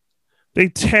thing. They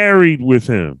tarried with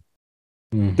him.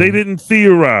 They didn't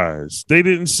theorize. They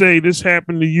didn't say this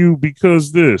happened to you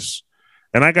because this.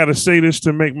 And I got to say this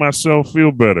to make myself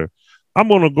feel better. I'm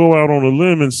going to go out on a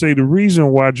limb and say the reason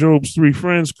why Job's three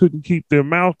friends couldn't keep their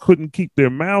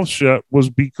mouth shut was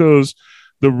because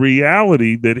the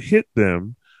reality that hit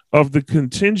them of the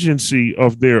contingency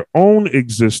of their own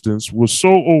existence was so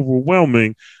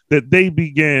overwhelming that they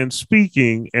began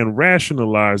speaking and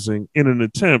rationalizing in an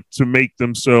attempt to make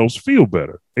themselves feel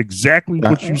better. Exactly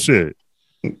what you said.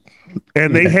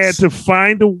 And they had to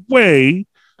find a way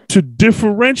to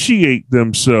differentiate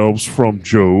themselves from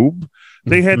Job.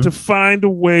 They had to find a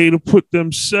way to put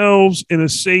themselves in a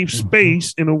safe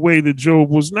space in a way that Job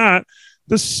was not,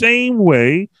 the same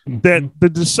way that the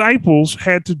disciples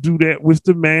had to do that with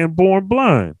the man born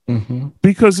blind.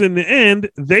 Because in the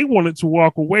end, they wanted to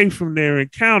walk away from their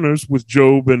encounters with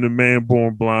Job and the man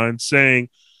born blind saying,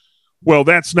 well,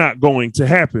 that's not going to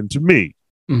happen to me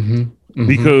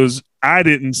because I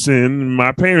didn't sin,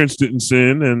 my parents didn't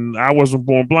sin, and I wasn't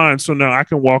born blind, so now I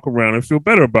can walk around and feel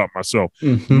better about myself.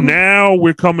 Now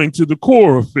we're coming to the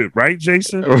core of it, right,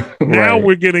 Jason? Now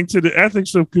we're getting to the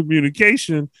ethics of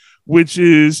communication, which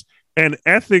is an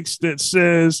ethics that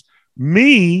says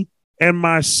me and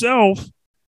myself,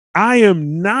 I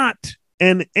am not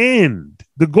an end.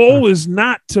 The goal is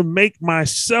not to make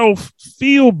myself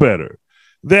feel better.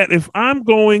 That if I'm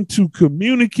going to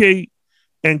communicate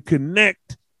and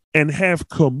connect and have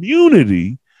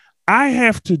community, I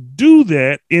have to do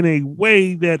that in a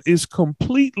way that is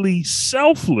completely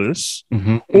selfless,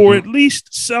 or at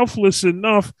least selfless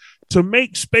enough to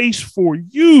make space for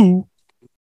you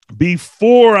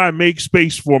before I make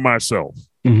space for myself.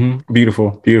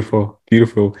 Beautiful, beautiful,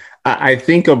 beautiful. I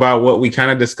think about what we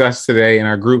kind of discussed today in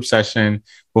our group session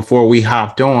before we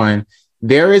hopped on.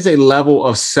 There is a level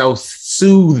of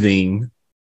self-soothing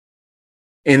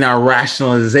in our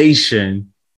rationalization,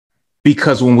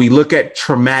 because when we look at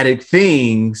traumatic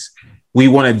things, we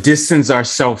want to distance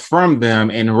ourselves from them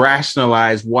and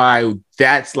rationalize why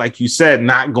that's, like you said,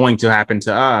 not going to happen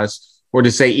to us, or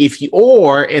to say,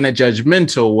 or in a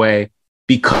judgmental way,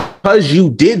 because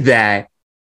you did that,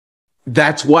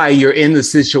 that's why you're in the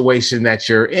situation that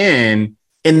you're in.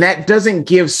 And that doesn't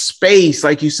give space,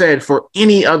 like you said, for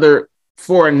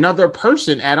another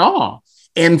person at all.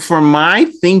 And for my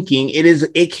thinking,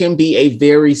 it can be a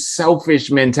very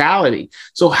selfish mentality.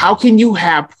 So how can you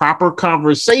have proper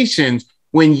conversations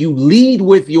when you lead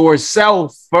with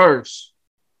yourself first?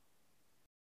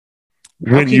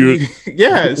 When you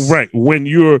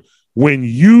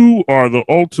are the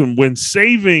ultimate, when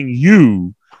saving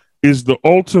you is the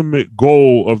ultimate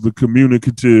goal of the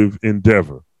communicative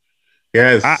endeavor.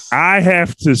 Yes. I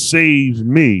have to save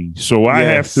me, so I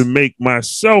have to make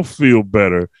myself feel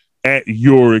better at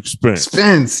your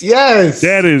expense. Yes.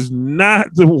 That is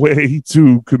not the way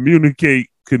to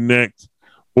communicate, connect,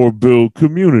 or build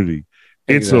community.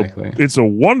 It's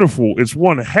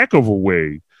one heck of a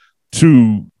way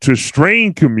to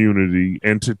strain community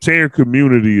and to tear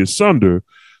community asunder.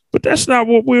 But that's not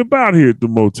what we're about here at the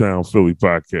Motown Philly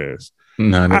podcast.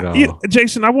 Not at all.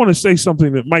 Jason, I want to say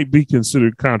something that might be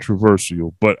considered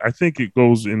controversial, but I think it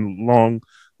goes along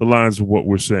the lines of what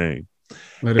we're saying.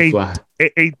 Let it fly.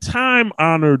 A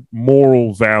time-honored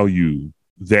moral value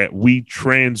that we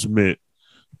transmit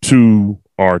to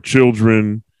our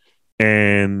children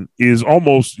and is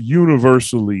almost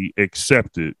universally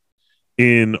accepted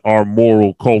in our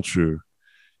moral culture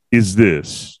is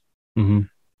this. Mm-hmm.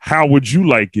 How would you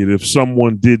like it if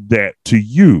someone did that to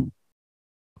you?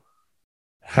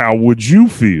 How would you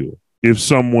feel if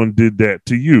someone did that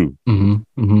to you?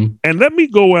 Mm-hmm. Mm-hmm. And let me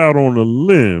go out on a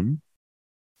limb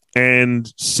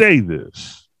and say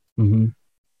this. Mm-hmm.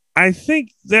 I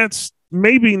think that's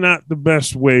maybe not the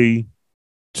best way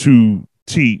to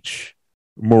teach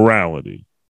morality.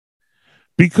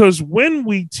 Because when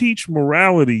we teach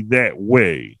morality that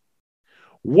way,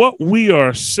 what we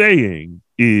are saying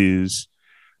is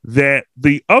that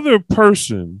the other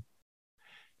person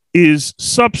is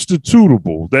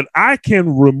substitutable, that I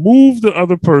can remove the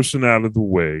other person out of the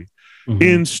way,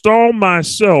 install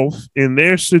myself in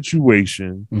their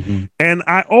situation, and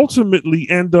I ultimately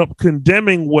end up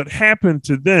condemning what happened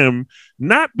to them,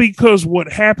 not because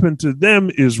what happened to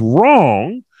them is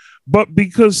wrong, but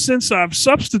because since I've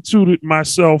substituted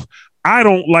myself, I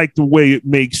don't like the way it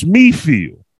makes me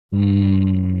feel.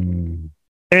 And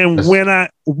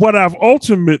what I've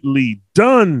ultimately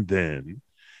done then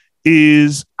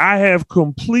is I have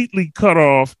completely cut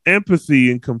off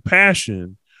empathy and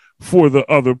compassion for the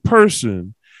other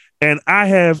person. And I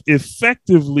have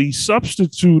effectively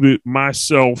substituted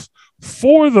myself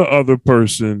for the other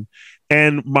person.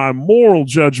 And my moral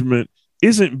judgment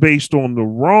isn't based on the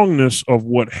wrongness of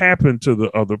what happened to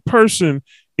the other person.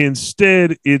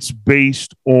 Instead, it's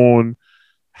based on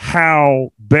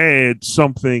how bad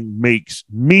something makes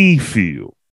me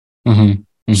feel.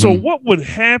 So what would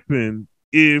happen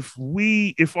if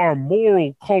our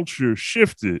moral culture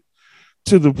shifted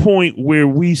to the point where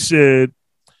we said,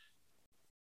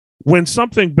 when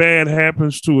something bad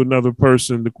happens to another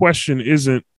person, the question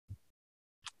isn't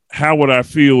how would I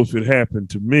feel if it happened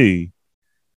to me,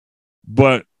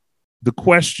 but the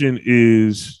question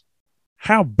is,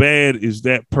 how bad is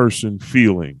that person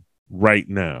feeling right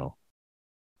now?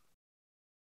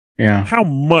 Yeah. How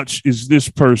much is this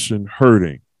person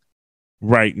hurting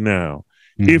right now?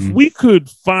 If we could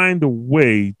find a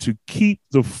way to keep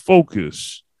the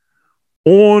focus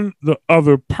on the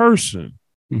other person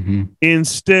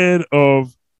instead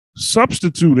of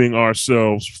substituting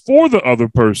ourselves for the other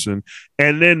person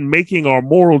and then making our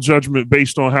moral judgment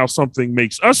based on how something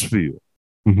makes us feel,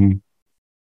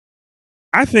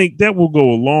 I think that will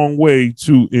go a long way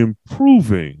to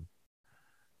improving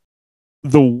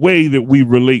the way that we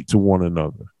relate to one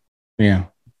another. Yeah.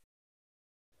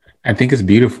 I think it's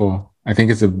beautiful. I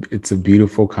think it's a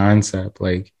beautiful concept.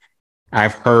 Like,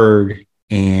 I've heard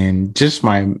in just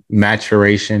my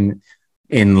maturation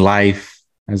in life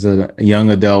as a young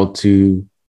adult to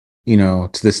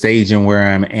the stage and where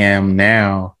I am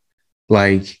now,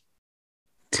 like,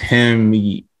 Tim,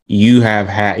 you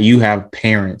have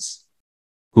parents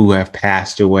who have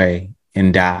passed away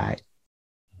and died,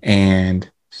 and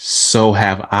so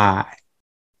have I.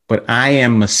 But I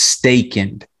am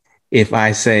mistaken if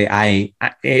I say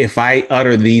if I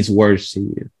utter these words to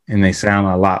you, and they sound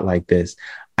a lot like this: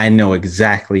 I know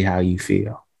exactly how you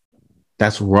feel.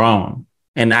 That's wrong.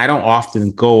 And I don't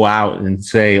often go out and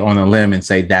say on a limb and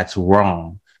say that's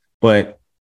wrong. But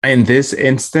in this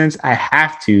instance, I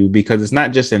have to, because it's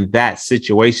not just in that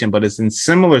situation, but it's in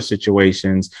similar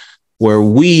situations where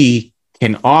we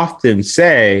can often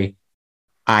say,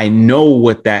 I know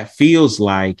what that feels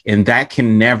like. And that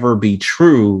can never be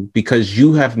true because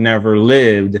you have never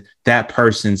lived that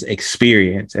person's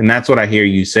experience. And that's what I hear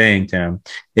you saying, Tim.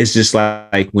 It's just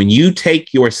like when you take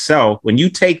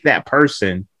that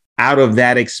person out of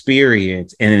that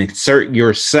experience and insert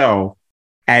yourself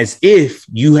as if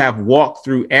you have walked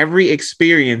through every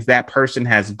experience that person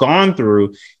has gone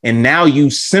through, and now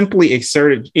you simply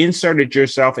inserted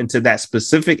yourself into that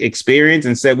specific experience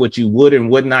and said what you would and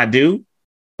would not do,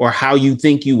 or how you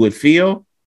think you would feel.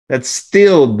 That's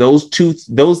still those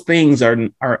things are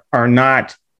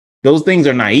not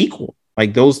equal.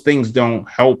 Like, those things don't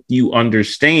help you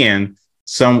understand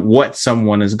what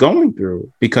someone is going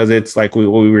through, because it's like what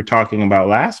we were talking about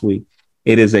last week.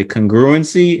 It is a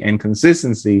congruency and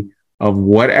consistency of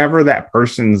whatever that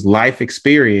person's life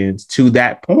experience to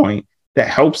that point that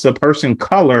helps the person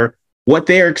color what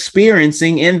they're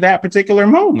experiencing in that particular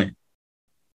moment.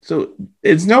 So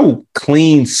it's no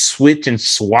clean switch and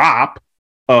swap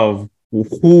of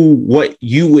what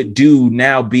you would do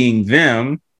now being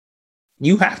them.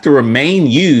 You have to remain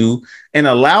you and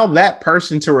allow that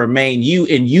person to remain you.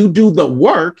 And you do the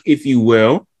work, if you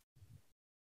will,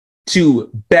 to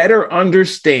better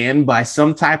understand by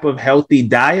some type of healthy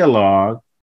dialogue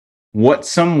what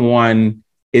someone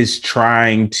is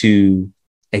trying to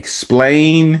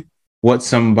explain,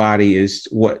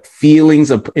 what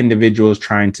feelings of individuals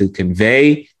trying to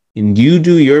convey, and you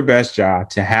do your best job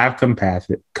to have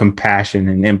compassion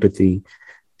and empathy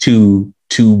to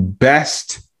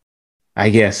best, I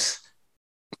guess,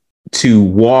 to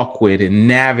walk with and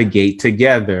navigate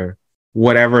together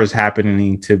whatever is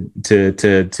happening to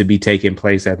be taking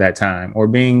place at that time or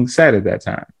being said at that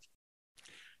time.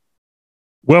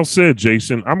 Well said,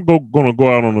 Jason. I'm going to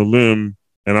go out on a limb,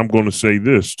 and I'm going to say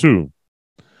this too.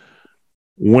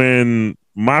 When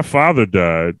my father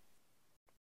died,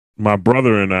 my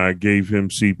brother and I gave him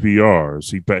CPR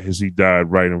as he died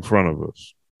right in front of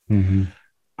us. Mm-hmm.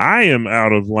 I am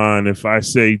out of line if I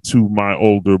say to my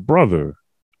older brother,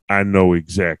 I know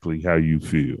exactly how you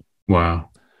feel.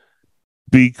 Wow.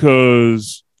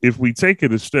 Because if we take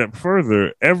it a step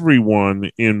further, everyone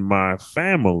in my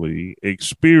family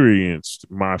experienced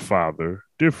my father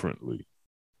differently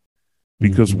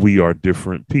because we are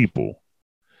different people.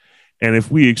 And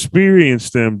if we experience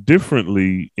them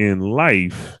differently in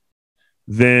life,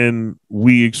 then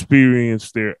we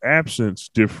experience their absence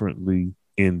differently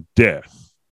in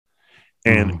death.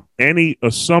 And any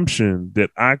assumption that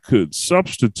I could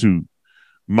substitute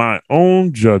my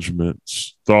own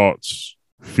judgments, thoughts,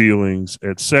 feelings,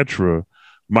 etc.,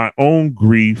 my own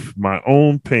grief, my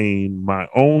own pain, my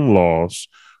own loss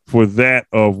for that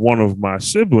of one of my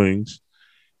siblings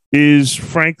is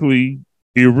frankly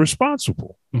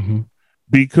irresponsible. Mm-hmm.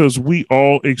 Because we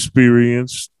all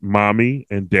experienced mommy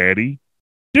and daddy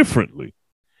differently.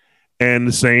 And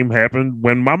the same happened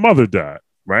when my mother died,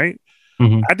 right?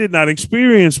 Mm-hmm. I did not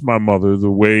experience my mother the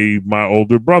way my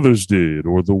older brothers did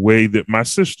or the way that my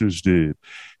sisters did.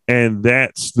 And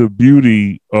that's the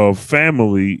beauty of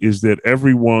family, is that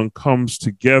everyone comes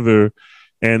together,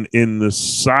 and in the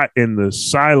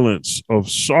silence of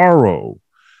sorrow,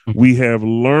 we have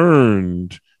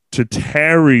learned to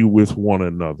tarry with one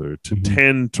another, to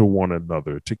tend to one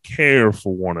another, to care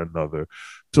for one another,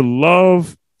 to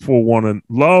love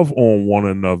on one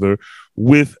another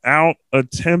without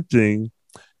attempting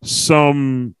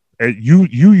some. You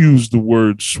use the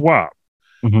word swap.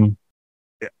 Mm-hmm.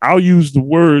 I'll use the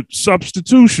word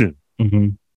substitution. Mm-hmm.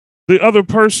 The other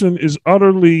person is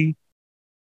utterly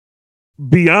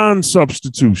beyond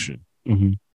substitution.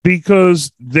 Mm-hmm.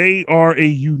 Because they are a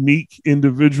unique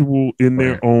individual in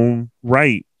their own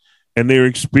right, and their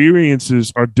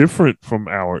experiences are different from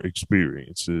our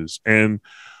experiences, and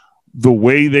the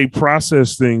way they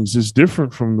process things is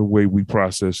different from the way we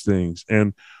process things.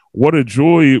 And what a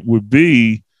joy it would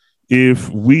be if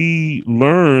we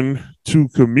learn to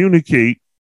communicate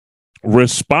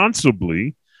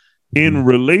responsibly in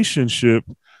relationship,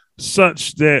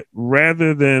 such that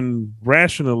rather than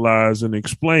rationalize and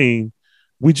explain,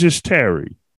 we just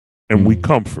tarry and we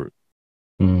comfort,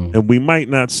 and we might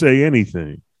not say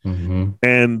anything.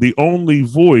 And the only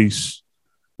voice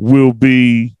will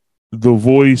be the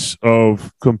voice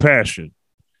of compassion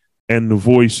and the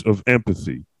voice of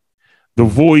empathy, the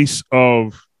voice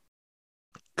of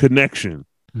connection,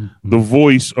 the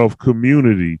voice of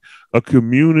community, a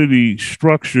community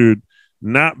structured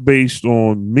not based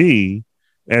on me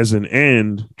as an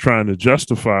end trying to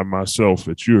justify myself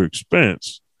at your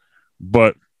expense,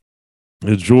 but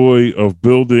the joy of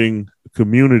building a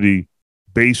community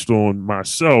based on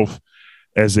myself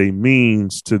as a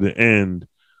means to the end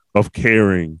of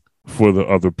caring for the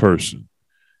other person.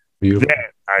 Beautiful.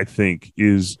 That, I think,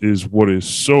 is what is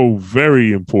so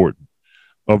very important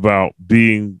about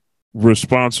being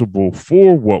responsible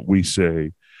for what we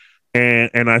say.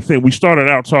 And I think we started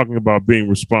out talking about being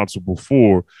responsible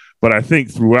for, but I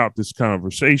think throughout this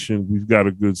conversation, we've got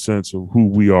a good sense of who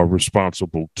we are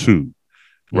responsible to,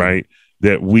 right?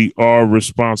 That we are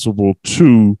responsible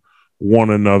to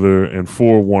one another and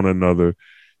for one another.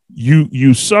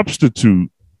 You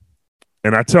substitute,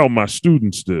 and I tell my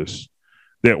students this,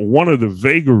 that one of the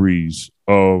vagaries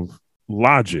of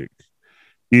logic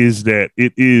is that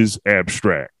it is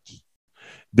abstract,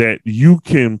 that you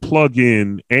can plug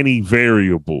in any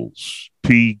variables,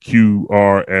 P, Q,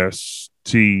 R, S,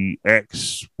 T,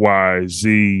 X, Y,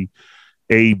 Z,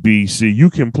 A, B, C. You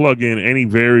can plug in any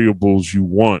variables you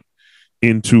want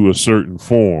into a certain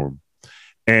form,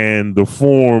 and the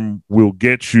form will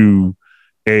get you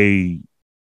an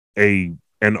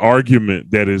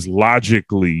argument that is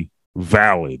logically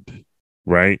valid,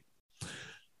 right?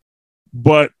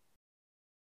 But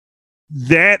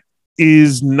that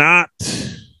is not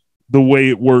the way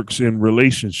it works in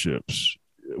relationships.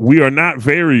 We are not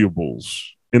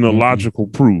variables in a logical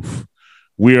proof.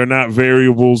 We are not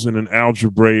variables in an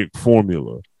algebraic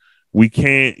formula. We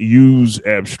can't use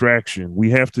abstraction.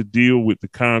 We have to deal with the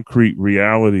concrete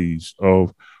realities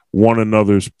of one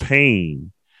another's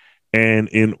pain And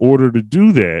in order to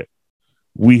do that,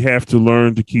 we have to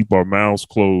learn to keep our mouths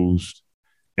closed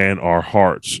and our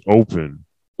hearts open.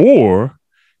 Or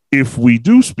if we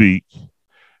do speak,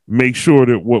 make sure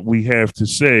that what we have to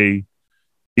say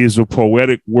is a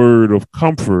poetic word of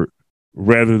comfort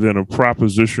rather than a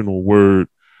propositional word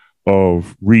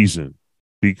of reason,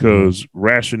 because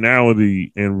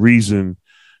rationality and reason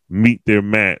meet their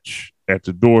match at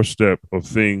the doorstep of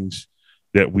things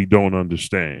that we don't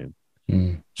understand.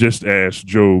 Just ask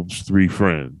Job's 3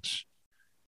 friends.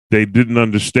 They didn't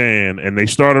understand, and they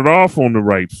started off on the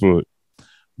right foot,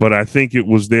 but I think it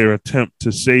was their attempt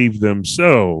to save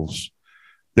themselves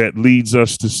that leads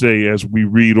us to say, as we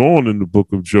read on in the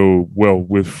book of Job, well,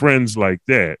 with friends like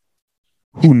that,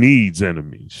 who needs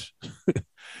enemies?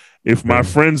 If my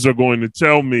friends are going to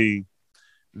tell me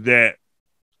that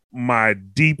my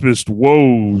deepest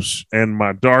woes and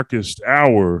my darkest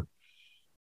hour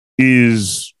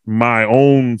is my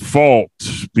own fault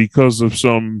because of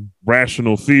some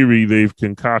rational theory they've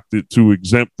concocted to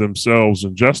exempt themselves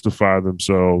and justify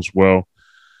themselves, well,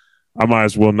 I might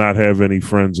as well not have any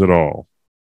friends at all.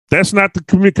 That's not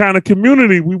the kind of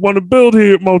community we want to build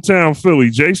here at Motown Philly,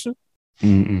 Jason.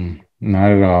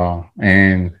 Not at all.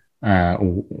 And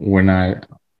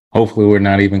hopefully we're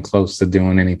not even close to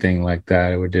doing anything like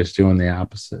that. We're just doing the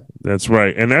opposite. That's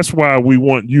right. And that's why we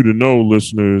want you to know,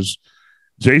 listeners,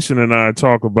 Jason and I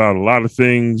talk about a lot of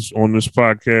things on this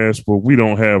podcast, but we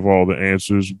don't have all the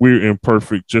answers. We're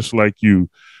imperfect, just like you.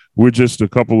 We're just a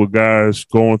couple of guys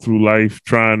going through life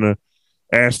trying to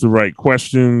ask the right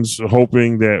questions,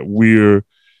 hoping that we're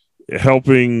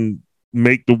helping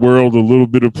make the world a little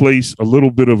bit of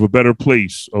a better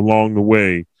place along the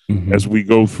way as we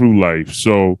go through life.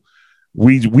 So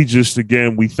we just,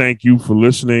 again, we thank you for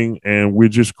listening, and we're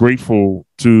just grateful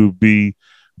to be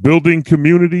building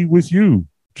community with you,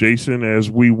 Jason, as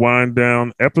we wind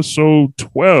down episode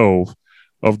 12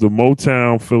 of the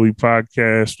Motown Philly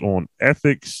podcast on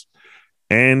ethics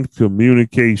and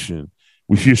communication.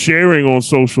 If you're sharing on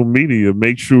social media,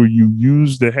 make sure you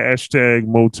use the hashtag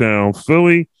Motown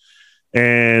Philly,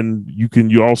 and you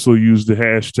also use the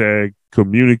hashtag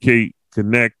communicate,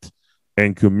 connect,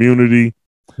 and community.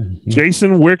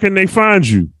 Jason, where can they find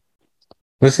you?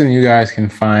 Listen, you guys can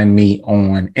find me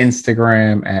on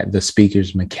Instagram at The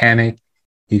Speaker's Mechanic.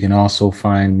 You can also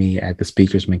find me at The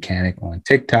Speaker's Mechanic on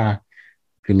TikTok.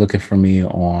 If you're looking for me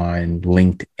on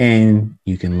LinkedIn,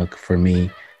 you can look for me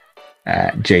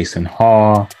at Jason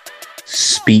Hall,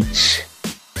 speech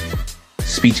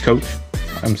coach.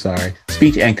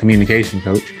 Speech and communication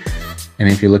coach. And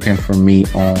if you're looking for me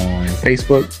on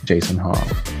Facebook, Jason Hall.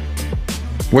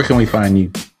 Where can we find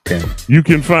you, Tim? You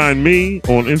can find me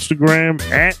on Instagram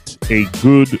at A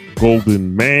Good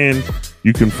Golden Man.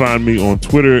 You can find me on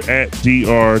Twitter at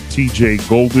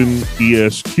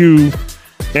DRTJGoldenESQ.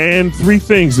 And 3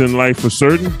 things in life are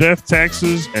certain: death,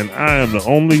 taxes, and I am the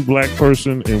only black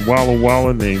person in Walla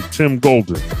Walla named Tim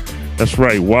Golden. That's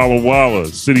right, Walla Walla,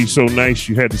 city so nice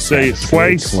you had to say it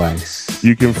twice.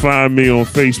 You can find me on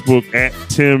Facebook at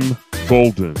Tim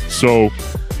Golden. So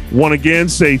once again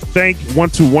say thank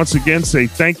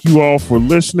you all for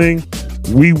listening.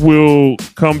 We will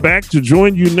come back to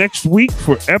join you next week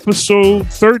for episode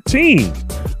 13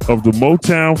 of the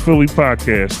Motown Philly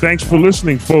podcast. Thanks for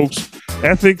listening, folks.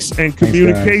 Ethics and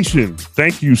communication.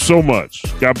 Thank you so much.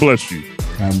 God bless you.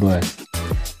 God bless.